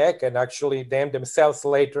money back, and actually themselves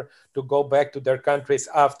later to go back to their countries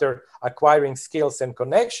after acquiring skills and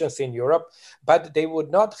connections in Europe, but they would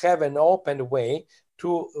not have an open way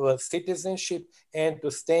to citizenship and to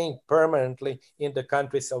staying permanently in the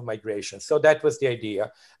countries of migration. So that was the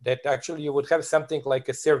idea, that actually you would have something like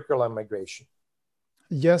a circular migration.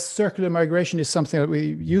 Yes, circular migration is something that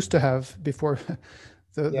we used to have before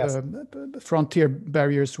the frontier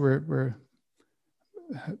barriers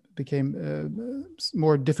became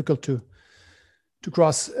more difficult to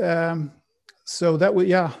cross. So that would,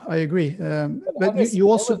 yeah, I agree. But you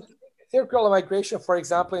also... Circular migration, for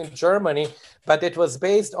example, in Germany, but it was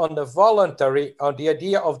based on the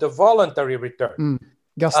idea of the voluntary return.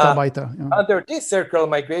 Gastarbeiter. Under this circular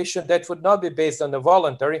migration, that would not be based on the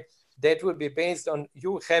voluntary, that would be based on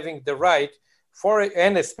you having the right for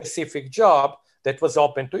any specific job that was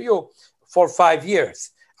open to you for 5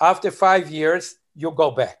 years. After 5 years, you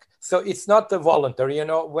go back. So it's not the voluntary. You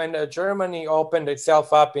know, when Germany opened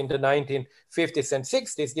itself up in the 1950s and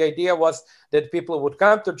 60s, the idea was that people would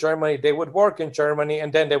come to Germany, they would work in Germany,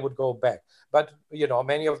 and then they would go back. But, you know,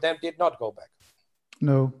 many of them did not go back.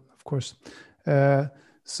 No, of course.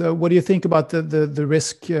 So what do you think about the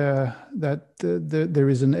risk that there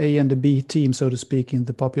is an A and a B team, so to speak, in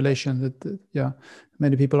the population? That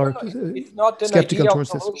many people are it's not skeptical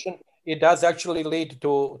towards this. It does actually lead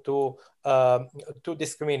to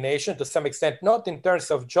discrimination to some extent, not in terms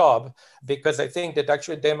of job, because I think that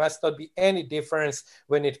actually there must not be any difference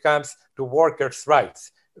when it comes to workers'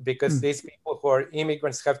 rights, because these people who are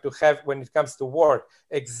immigrants have to have, when it comes to work,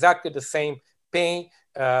 exactly the same pay,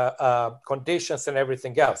 conditions and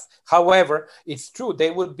everything else. However, it's true, they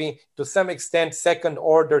would be to some extent second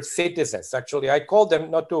order citizens. Actually, I call them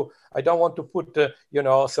I don't want to put,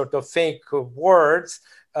 sort of fake words.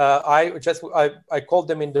 I call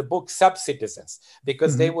them in the book sub-citizens,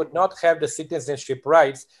 because they would not have the citizenship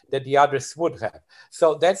rights that the others would have.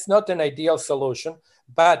 So that's not an ideal solution,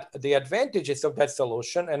 but the advantages of that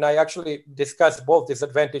solution, and I actually discuss both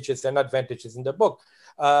disadvantages and advantages in the book.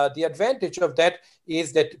 The advantage of that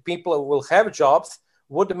is that people will have jobs,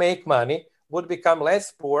 would make money, would become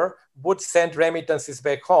less poor, would send remittances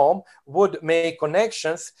back home, would make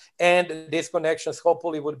connections, and these connections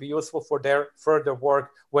hopefully would be useful for their further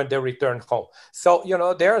work when they return home. So,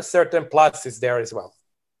 there are certain pluses there as well.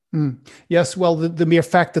 Yes, well, the mere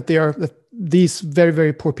fact that these very,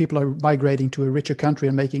 very poor people are migrating to a richer country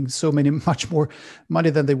and making much more money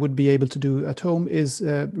than they would be able to do at home is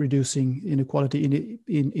reducing inequality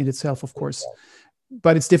in itself, of course.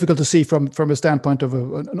 But it's difficult to see from a standpoint of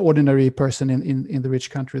an ordinary person in the rich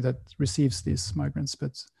country that receives these migrants.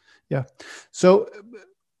 But yeah, so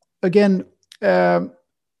again,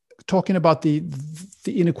 talking about the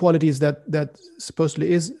inequalities that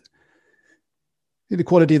supposedly is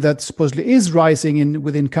inequality that supposedly is rising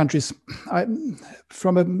within countries,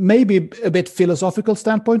 from a maybe a bit philosophical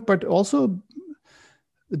standpoint, but also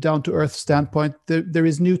a down-to-earth standpoint, there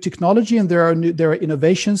is new technology and there are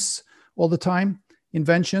innovations all the time,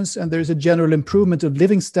 inventions, and there's a general improvement of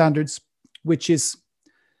living standards, which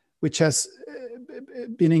has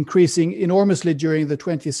been increasing enormously during the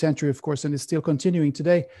 20th century, of course, and is still continuing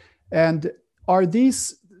today. And are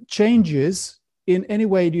these changes in any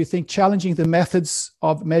way, do you think, challenging the methods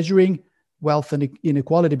of measuring wealth and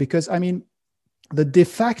inequality? Because, I mean, the de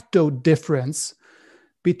facto difference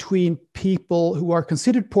between people who are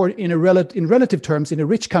considered poor in relative terms in a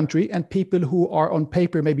rich country and people who are on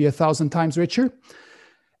paper maybe 1,000 times richer,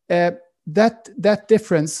 that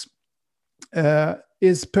difference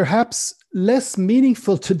is perhaps less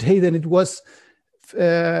meaningful today than it was.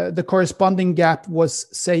 The corresponding gap was,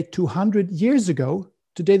 say, 200 years ago.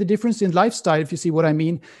 Today, the difference in lifestyle, if you see what I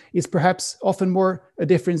mean, is perhaps often more a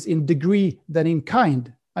difference in degree than in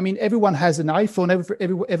kind. I mean, everyone has an iPhone,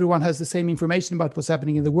 everyone has the same information about what's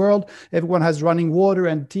happening in the world. Everyone has running water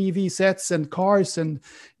and TV sets and cars and,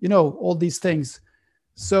 all these things.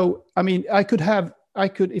 So, I mean,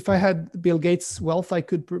 if I had Bill Gates' wealth, I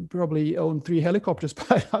could probably own 3 helicopters,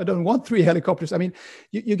 but I don't want 3 helicopters. I mean,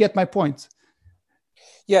 you get my point.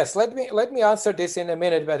 Yes, let me answer this in a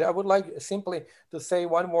minute, but I would like simply to say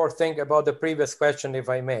one more thing about the previous question, if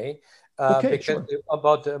I may,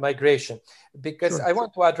 about migration, because I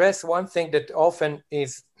want to address one thing that often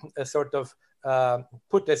is a sort of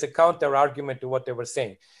put as a counter argument to what they were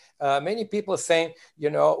saying. many people saying,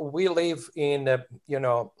 we live in,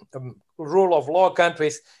 rule of law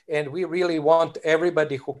countries, and we really want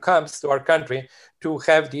everybody who comes to our country to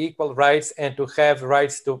have the equal rights and to have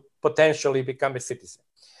rights to potentially become a citizen.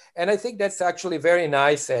 And I think that's actually very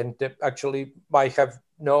nice, and actually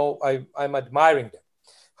I'm admiring them.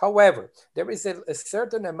 However, there is a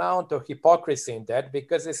certain amount of hypocrisy in that,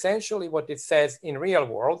 because essentially what it says in real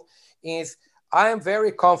world is, I am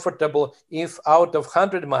very comfortable if out of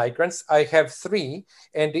 100 migrants, I have 3,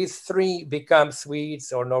 and these 3 become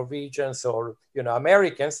Swedes or Norwegians or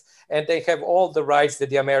Americans, and they have all the rights that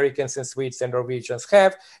the Americans and Swedes and Norwegians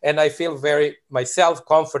have, and I feel very myself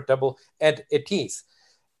comfortable and at ease.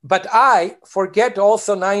 But I forget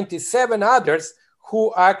also 97 others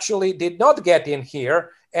who actually did not get in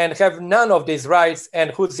here and have none of these rights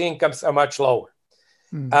and whose incomes are much lower.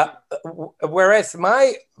 Whereas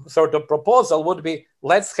my sort of proposal would be,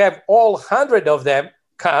 let's have all 100 of them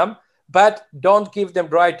come, but don't give them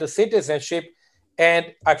right to citizenship,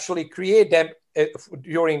 and actually create them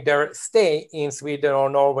during their stay in Sweden or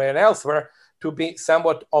Norway and elsewhere to be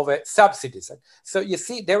somewhat of a sub-citizen. So you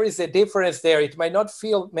see, there is a difference there. It might not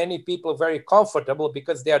feel many people very comfortable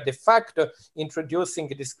because they are de facto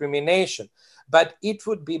introducing a discrimination, but it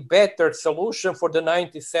would be better solution for the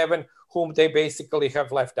 97 whom they basically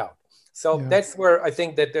have left out. So that's where I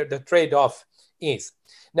think that the trade-off is.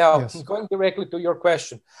 Now, going directly to your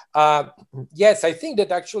question, yes, I think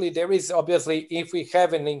that actually there is obviously, if we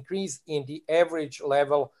have an increase in the average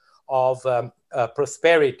level of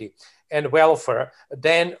prosperity and welfare,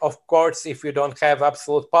 then of course, if you don't have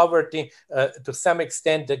absolute poverty, to some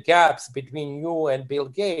extent, the gaps between you and Bill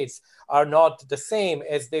Gates are not the same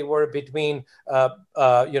as they were between,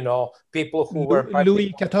 people who were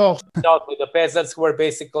Louis XIV. The peasants who were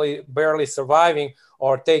basically barely surviving,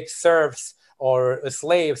 or take serfs or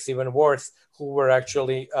slaves, even worse, who were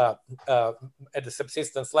actually at the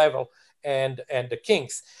subsistence level, and the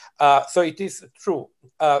kings. So it is true.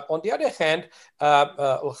 On the other hand,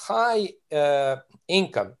 high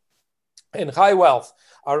income and high wealth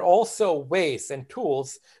are also ways and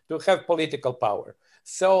tools to have political power.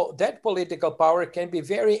 So that political power can be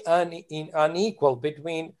very unequal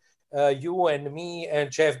between you and me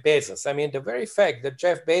and Jeff Bezos. I mean, the very fact that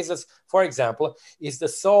Jeff Bezos, for example, is the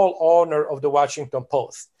sole owner of the Washington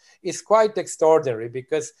Post is quite extraordinary,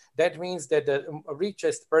 because that means that the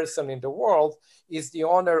richest person in the world is the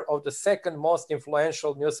owner of the second most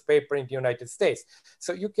influential newspaper in the United States.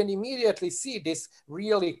 So you can immediately see this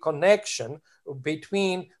really connection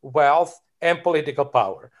between wealth and political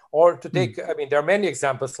power. Or to take, I mean, there are many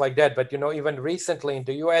examples like that, but, even recently in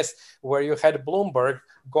the US, where you had Bloomberg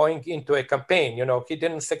going into a campaign, he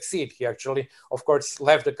didn't succeed. He actually, of course,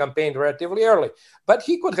 left the campaign relatively early, but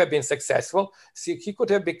he could have been successful. See, he could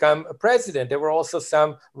have become a president. There were also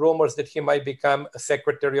some rumors that he might become a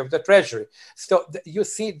secretary of the Treasury. So you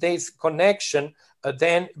see this connection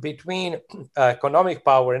then between economic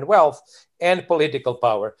power and wealth and political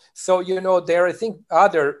power. So, there are, I think,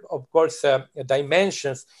 other, of course,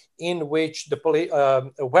 dimensions in which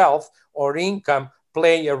the wealth or income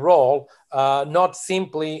play a role, not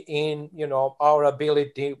simply in, our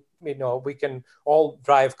ability, we can all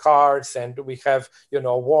drive cars and we have,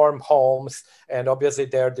 warm homes. And obviously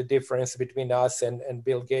there, the difference between us and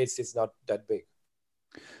Bill Gates is not that big.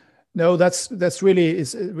 No, that's really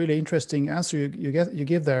is a really interesting answer you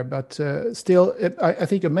give there. But still, I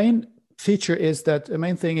think a main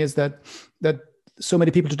thing is that so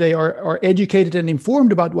many people today are educated and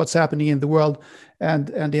informed about what's happening in the world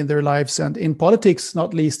and in their lives and in politics,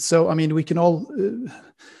 not least. So I mean, we can all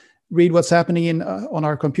read what's happening on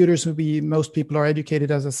our computers. Most people are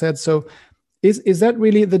educated, as I said. So is that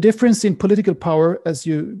really the difference in political power, as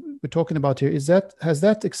you were talking about here? Has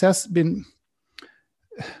that excess been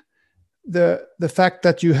the fact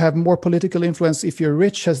that you have more political influence if you're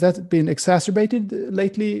rich? Has that been exacerbated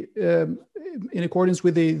lately in accordance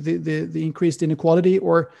with the increased inequality?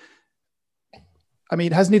 Or, I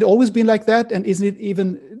mean, hasn't it always been like that? And isn't it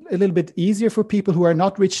even a little bit easier for people who are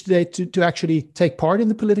not rich today to actually take part in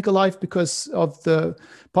the political life because of the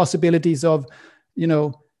possibilities of,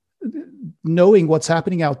 knowing what's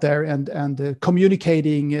happening out there and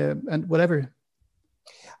communicating and whatever?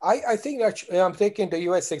 I think actually I'm taking the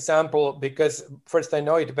US example because first I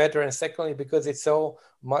know it better, and secondly because it's so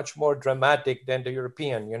much more dramatic than the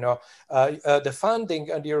European. The funding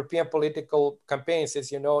and the European political campaigns,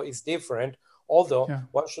 as you know, is different. Although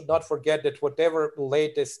one should not forget that whatever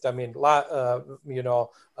latest,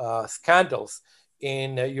 scandals,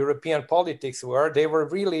 in European politics were, they were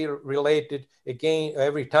really related again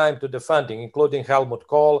every time to the funding, including Helmut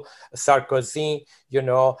Kohl, Sarkozy,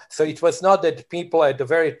 So it was not that people at the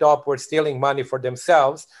very top were stealing money for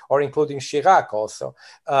themselves, or including Chirac also.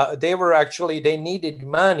 They needed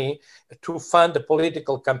money to fund the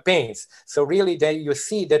political campaigns. So really you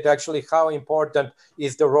see that actually how important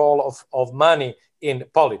is the role of money in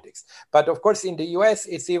politics. But of course, in the US,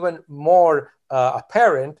 it's even more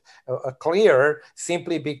apparent, clear,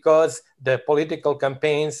 simply because the political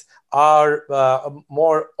campaigns are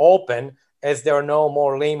more open, as there are no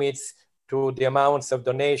more limits to the amounts of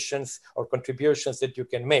donations or contributions that you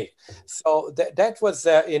can make. So that was,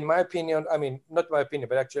 in my opinion, I mean, not my opinion,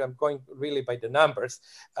 but actually I'm going really by the numbers,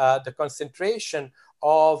 the concentration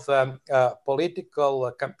of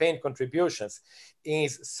political campaign contributions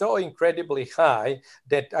is so incredibly high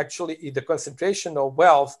that actually the concentration of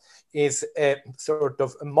wealth is sort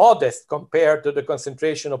of modest compared to the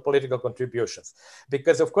concentration of political contributions.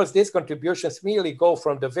 Because of course, these contributions really go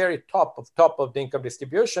from the very top of the income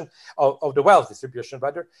distribution, of the wealth distribution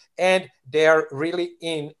rather, and they're really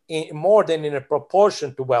in more than in a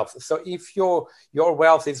proportion to wealth. So if your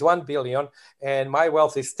wealth is 1 billion and my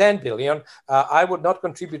wealth is 10 billion, I would not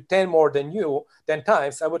contribute 10 more than you, 10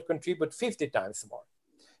 times, I would contribute 50 times more.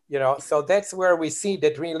 So that's where we see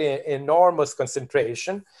that really enormous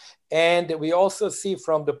concentration. And we also see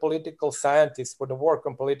from the political scientists, for the work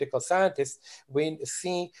on political scientists, we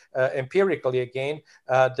see empirically again,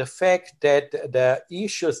 the fact that the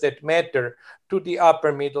issues that matter to the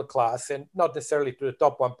upper middle class, and not necessarily to the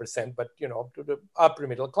top 1%, but to the upper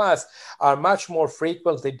middle class, are much more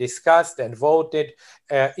frequently discussed and voted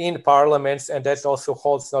in parliaments. And that also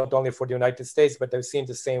holds not only for the United States, but I've seen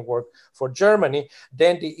the same work for Germany,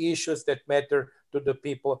 than the issues that matter to the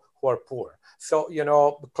people who are poor. So,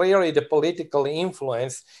 clearly the political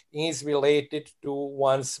influence is related to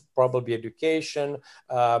one's probably education,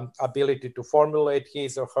 ability to formulate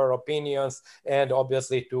his or her opinions, and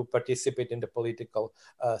obviously to participate in the political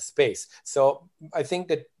space. So I think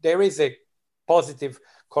that there is a positive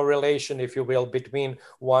correlation, if you will, between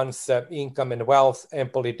one's income and wealth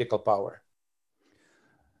and political power.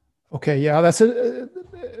 Okay, yeah, that's a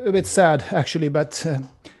bit sad actually, but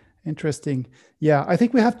interesting. Yeah, I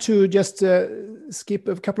think we have to just skip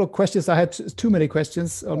a couple of questions. I had too many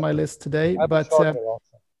questions on my list today, but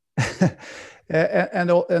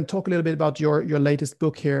and talk a little bit about your latest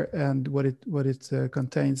book here and what it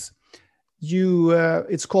contains.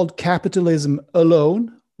 It's called Capitalism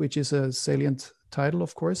Alone, which is a salient title,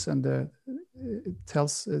 of course, and it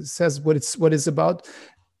says what it's about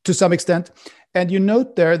to some extent. And you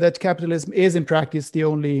note there that capitalism is in practice the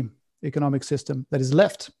only economic system that is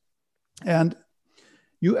left. And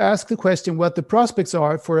you ask the question what the prospects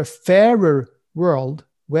are for a fairer world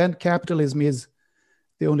when capitalism is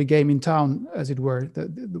the only game in town, as it were,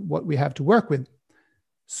 what we have to work with.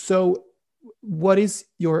 So what is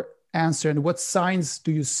your answer and what signs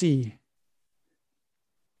do you see?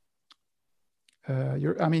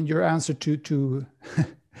 Your answer to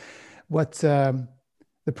what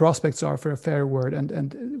the prospects are for a fair world,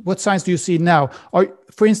 and what signs do you see now? Or,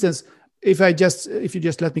 for instance, if you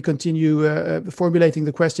just let me continue formulating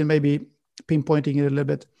the question, maybe pinpointing it a little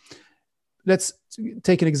bit. Let's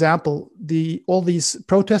take an example. All these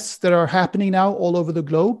protests that are happening now all over the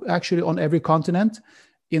globe, actually on every continent,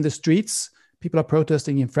 in the streets. People are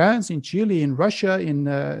protesting in France, in Chile, in Russia,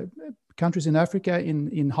 in countries in Africa,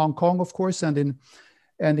 in Hong Kong, of course, and in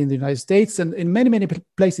the United States, and in many, many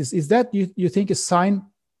places. Is that, you think, a sign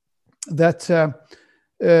that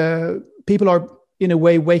people are, in a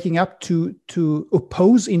way, waking up to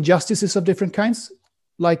oppose injustices of different kinds,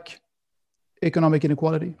 like economic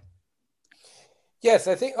inequality? Yes,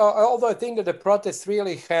 I think, although I think that the protests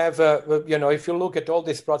really have, if you look at all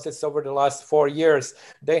these protests over the last 4 years,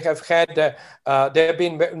 they have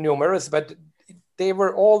been numerous, but they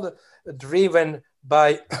were all driven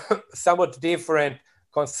by somewhat different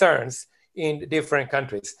concerns in different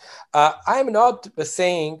countries. I'm not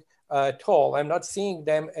saying at all, I'm not seeing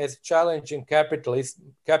them as challenging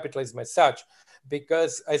capitalism as such,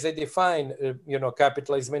 because as I define,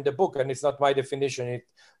 capitalism in the book, and it's not my definition,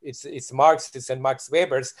 it's Marx's and Max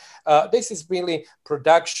Weber's. This is really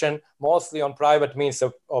production, mostly on private means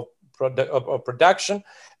of production,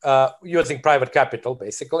 using private capital,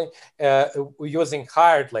 basically, using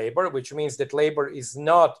hired labor, which means that labor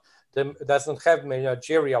doesn't have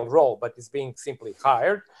managerial role, but is being simply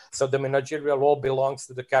hired. So the managerial role belongs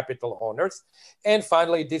to the capital owners. And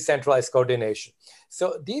finally, decentralized coordination.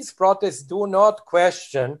 So these protests do not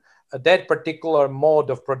question that particular mode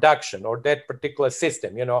of production or that particular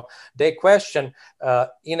system. They question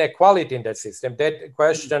inequality in that system. They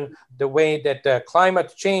question the way that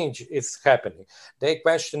climate change is happening. They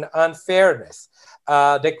question unfairness.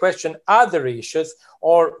 They question other issues,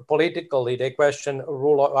 or politically, they question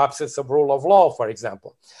absence of rule of law, for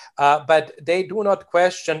example. But they do not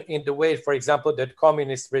question in the way, for example, that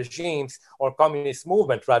communist regimes or communist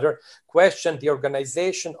movement, rather, question the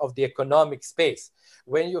organization of the economic space.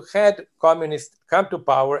 When you had communists come to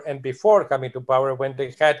power, and before coming to power, when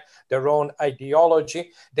they had their own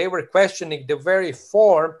ideology, they were questioning the very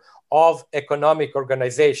form of economic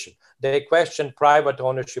organization. They questioned private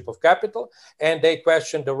ownership of capital, and they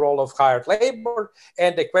questioned the role of hired labor,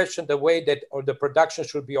 and they questioned the way that the production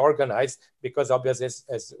should be organized, because obviously,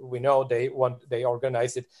 as we know, they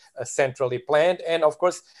organized it centrally planned. And of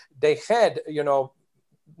course, they had,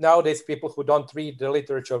 nowadays, people who don't read the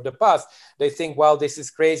literature of the past, they think, well, this is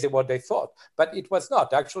crazy what they thought. But it was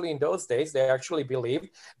not. Actually, in those days, they actually believed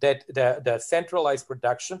that the centralized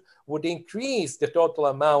production would increase the total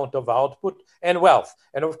amount of output and wealth.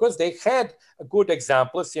 And of course, they had good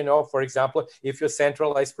examples. For example, if you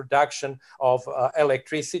centralize production of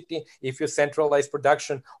electricity, if you centralize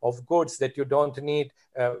production of goods that you don't need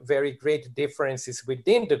very great differences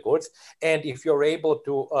within the goods, and if you're able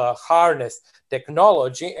to harness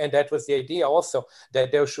technology, and that was the idea also,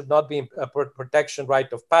 that there should not be a protection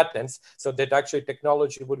right of patents, so that actually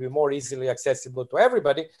technology would be more easily accessible to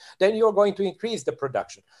everybody, then you're going to increase the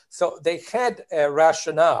production. So they had a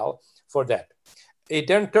rationale for that. It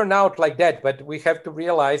didn't turn out like that, but we have to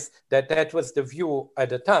realize that that was the view at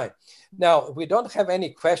the time. Now, we don't have any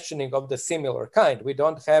questioning of the similar kind. We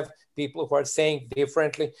don't have people who are saying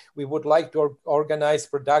differently, we would like to organize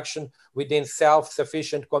production within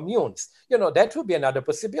self-sufficient communes. That would be another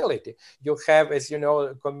possibility. You have, as you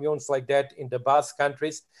know, communes like that in the Basque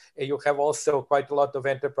countries. You have also quite a lot of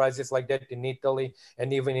enterprises like that in Italy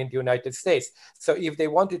and even in the United States. So if they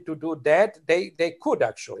wanted to do that, they could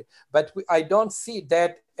actually. But I don't see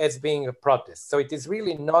that as being a protest. So it is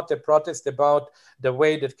really not a protest about the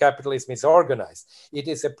way that capitalism is organized. It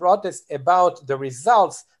is a protest about the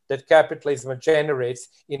results that capitalism generates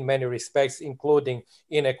in many respects, including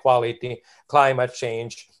inequality, climate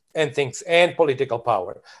change, and things, and political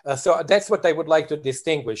power. So that's what I would like to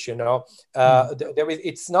distinguish.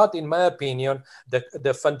 It's not, in my opinion,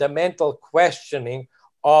 the fundamental questioning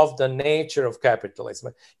of the nature of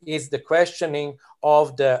capitalism. Is the questioning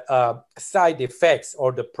of the side effects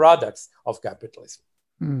or the products of capitalism.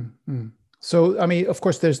 Mm-hmm. So, I mean, of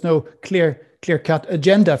course, there's no clear-cut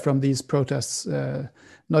agenda from these protests,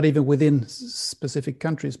 not even within specific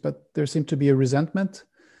countries, but there seemed to be a resentment.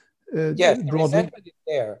 Yes, resentment is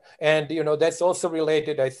there. And, that's also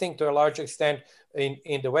related, I think, to a large extent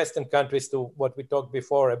in the Western countries to what we talked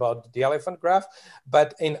before about the elephant graph.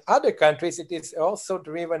 But in other countries, it is also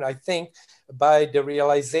driven, I think, by the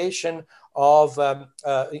realization of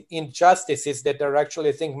injustices that are actually,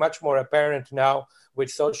 I think, much more apparent now with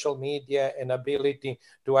social media and ability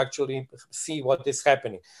to actually see what is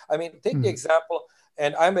happening. I mean, take the example.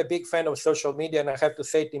 And I'm a big fan of social media, and I have to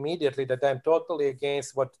say it immediately that I'm totally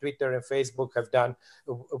against what Twitter and Facebook have done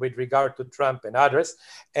with regard to Trump and others.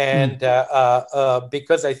 And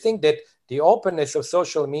because I think that the openness of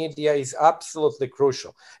social media is absolutely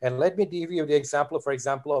crucial. And let me give you the example, for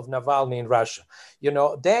example, of Navalny in Russia.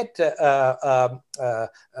 That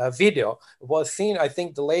video was seen, I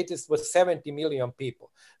think the latest was 70 million people.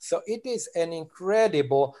 So it is an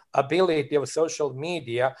incredible ability of social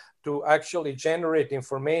media to actually generate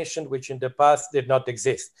information which in the past did not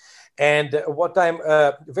exist. And what I'm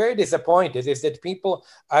very disappointed is that people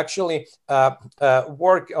actually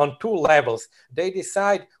work on two levels. They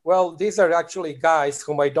decide, well, these are actually guys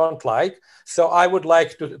whom I don't like, so I would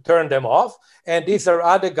like to turn them off. And these are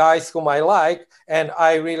other guys whom I like, and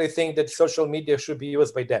I really think that social media should be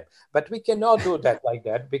used by them. But we cannot do that like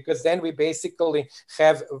that, because then we basically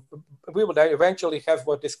we would eventually have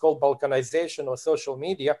what is called balkanization of social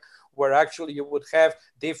media, where actually you would have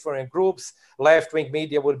different groups. Left-wing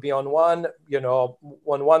media would be on one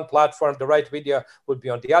platform, the right media would be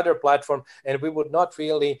on the other platform, and we would not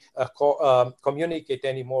really communicate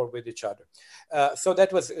anymore with each other. So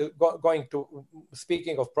that was going to,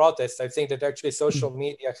 speaking of protests, I think that actually social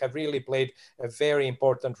media have really played a very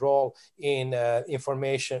important role in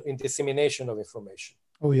information, in dissemination of information.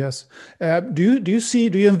 Oh yes. Do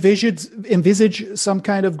you envisage some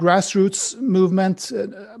kind of grassroots movement,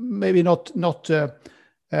 maybe not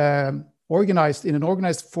organized in an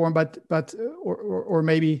organized form, but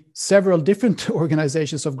maybe several different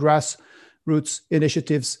organizations of grassroots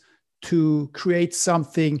initiatives to create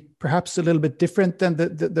something perhaps a little bit different than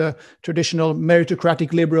the traditional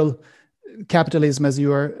meritocratic liberal capitalism, as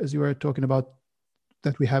you are talking about,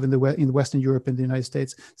 that we have in Western Europe and the United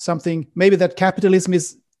States? Something maybe that capitalism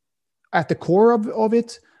is at the core of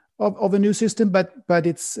it, of a new system, but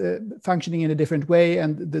it's functioning in a different way,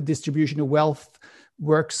 and the distribution of wealth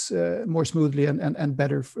works more smoothly and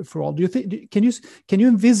better for all. Do you think? Can you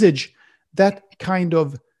envisage that kind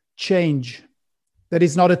of change, that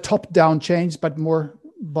is not a top-down change but more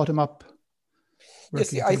bottom-up?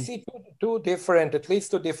 Yes, I see at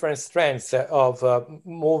least two different strands of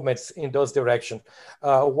movements in those directions.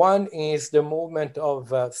 One is the movement of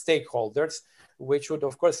stakeholders, which would,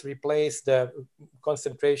 of course, replace the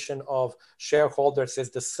concentration of shareholders as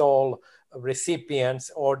the sole recipients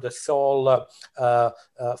or the sole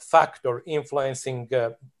factor influencing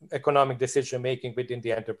economic decision-making within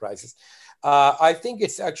the enterprises. I think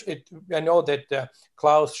it's actually, I know that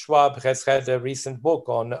Klaus Schwab has had a recent book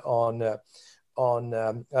on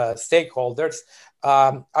stakeholders.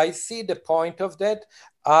 I see the point of that.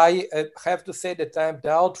 I have to say that I'm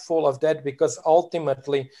doubtful of that, because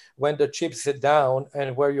ultimately when the chips are down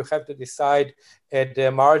and where you have to decide at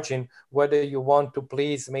the margin whether you want to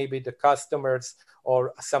please maybe the customers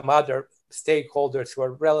or some other stakeholders who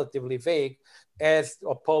are relatively vague, as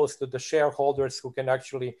opposed to the shareholders who can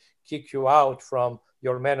actually kick you out from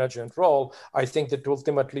your management role, I think that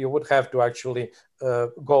ultimately you would have to actually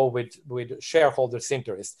go with shareholders'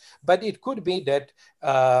 interest. But it could be that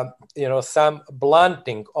some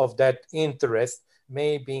blunting of that interest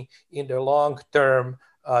maybe in the long-term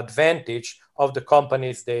advantage of the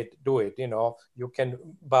companies that do it. You can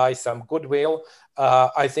buy some goodwill.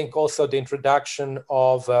 I think also the introduction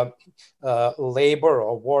of labor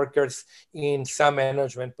or workers in some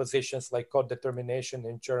management positions like co-determination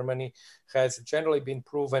in Germany has generally been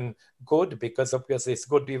proven good, because obviously it's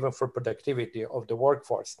good even for productivity of the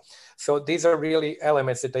workforce. So these are really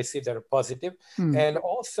elements that I see that are positive. And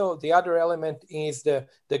also the other element is the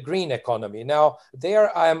green economy. Now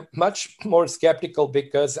there I'm much more skeptical,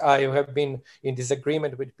 because I have been in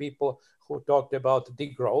disagreement with people who talked about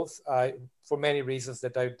degrowth for many reasons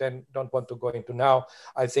that I then don't want to go into now.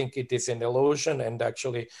 I think it is an illusion, and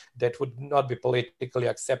actually that would not be politically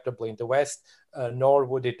acceptable in the West, nor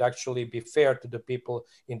would it actually be fair to the people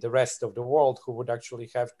in the rest of the world who would actually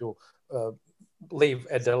have to live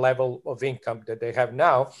at the level of income that they have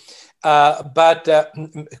now. But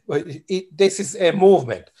this is a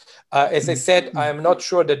movement. As I said, I'm not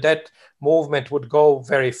sure that movement would go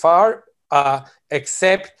very far,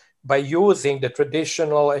 except by using the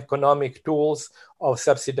traditional economic tools of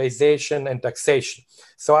subsidization and taxation.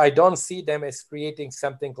 So I don't see them as creating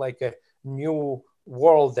something like a new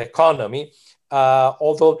world economy,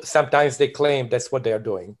 although sometimes they claim that's what they're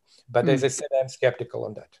doing. But as I said, I'm skeptical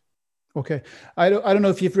on that. Okay, I don't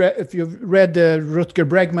know if you've read Rutger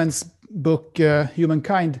Bregman's book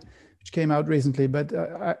Humankind, which came out recently, but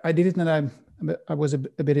I did it, and I was a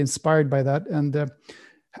bit inspired by that. And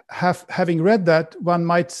having read that, one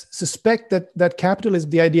might suspect that capitalism,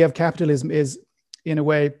 the idea of capitalism, is in a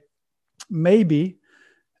way maybe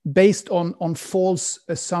based on false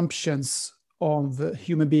assumptions of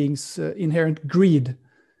human beings' inherent greed.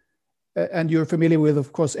 And you're familiar with,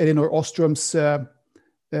 of course, Elinor Ostrom's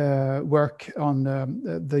work on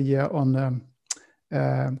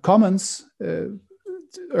commons.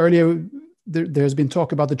 Earlier, there's been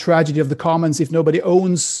talk about the tragedy of the commons. If nobody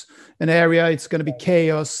owns an area, it's going to be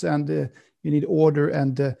chaos, and you need order,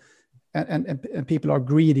 and people are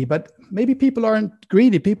greedy. But maybe people aren't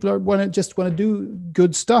greedy. People just want to do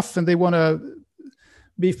good stuff, and they want to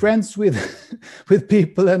be friends with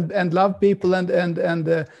people and love people and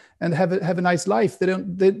have a nice life.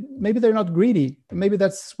 Maybe they're not greedy. Maybe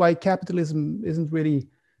that's why capitalism isn't really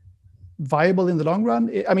viable in the long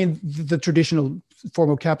run. I mean, the traditional form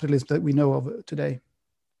of capitalism that we know of today.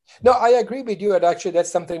 No, I agree with you. And actually,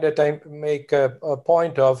 that's something that I make a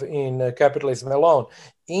point of in Capitalism Alone.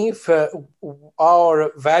 If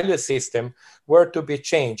our value system were to be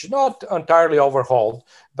changed, not entirely overhauled,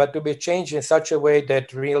 but to be changed in such a way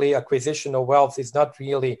that really acquisition of wealth is not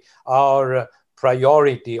really our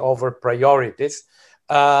priority over priorities,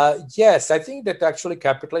 yes, I think that actually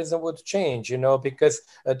capitalism would change, because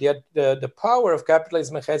the power of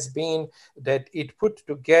capitalism has been that it put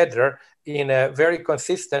together in a very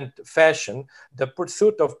consistent fashion the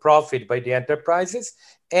pursuit of profit by the enterprises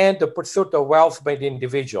and the pursuit of wealth by the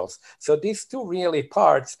individuals. So these two really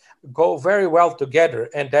parts go very well together,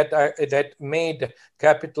 and that made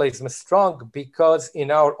capitalism strong, because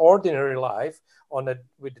in our ordinary life,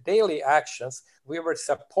 with daily actions, we were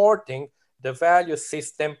supporting the value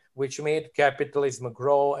system which made capitalism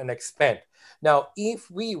grow and expand. Now, if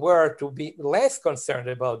we were to be less concerned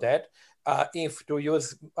about that, if, to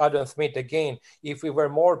use Adam Smith again, if we were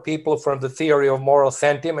more people from the theory of moral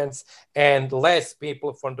sentiments and less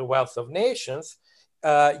people from the wealth of nations,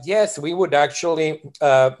 yes, we would actually,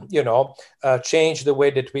 change the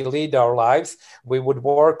way that we lead our lives. We would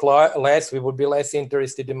work less. We would be less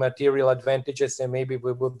interested in material advantages, and maybe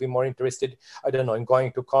we would be more interested, I don't know, in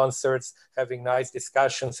going to concerts, having nice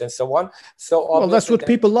discussions, and so on. So, well, that's what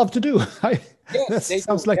people love to do. Yes, that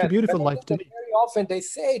sounds like a beautiful life to me. Very often they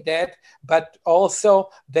say that, but also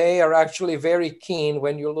they are actually very keen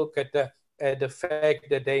when you look at the fact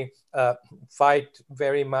that they fight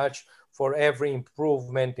very much for every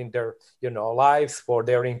improvement in their, lives, for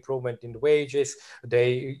their improvement in wages.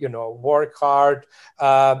 They, work hard.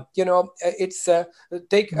 It's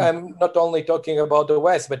I'm not only talking about the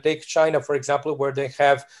West, but take China, for example, where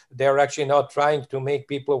they're actually now trying to make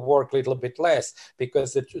people work a little bit less,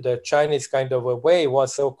 because the Chinese kind of a way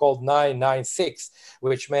was so-called 9-9-6,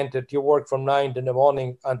 which meant that you work from 9 in the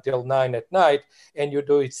morning until 9 at night, and you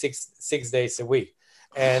do it six days a week.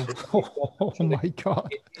 And oh my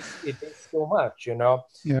God, it is too much,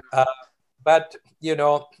 Yeah. But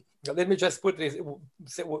let me just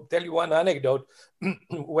tell you one anecdote.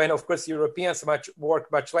 When, of course, Europeans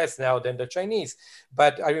work much less now than the Chinese.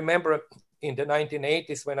 But I remember in the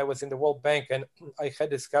 1980s when I was in the World Bank, and I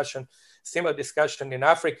had similar discussion in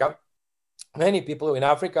Africa. Many people in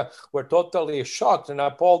Africa were totally shocked and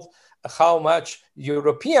appalled how much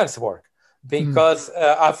Europeans work, because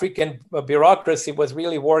African bureaucracy was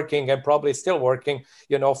really working, and probably still working,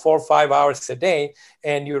 4 or 5 hours a day,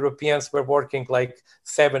 and Europeans were working like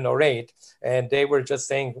 7 or 8. And they were just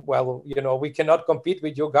saying, well, we cannot compete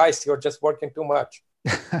with you guys. You're just working too much.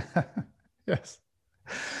 Yes.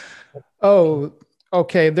 Oh,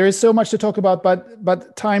 okay. There is so much to talk about,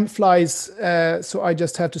 but time flies. So I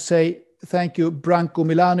just have to say, thank you, Branko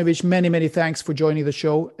Milanovic. Many, many thanks for joining the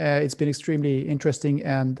show. It's been extremely interesting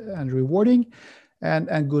and rewarding,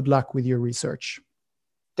 and good luck with your research.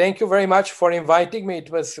 Thank you very much for inviting me.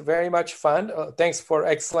 It was very much fun. Thanks for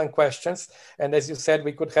excellent questions. And as you said,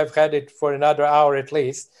 we could have had it for another hour at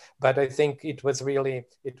least, but I think it was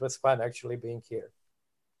fun actually being here.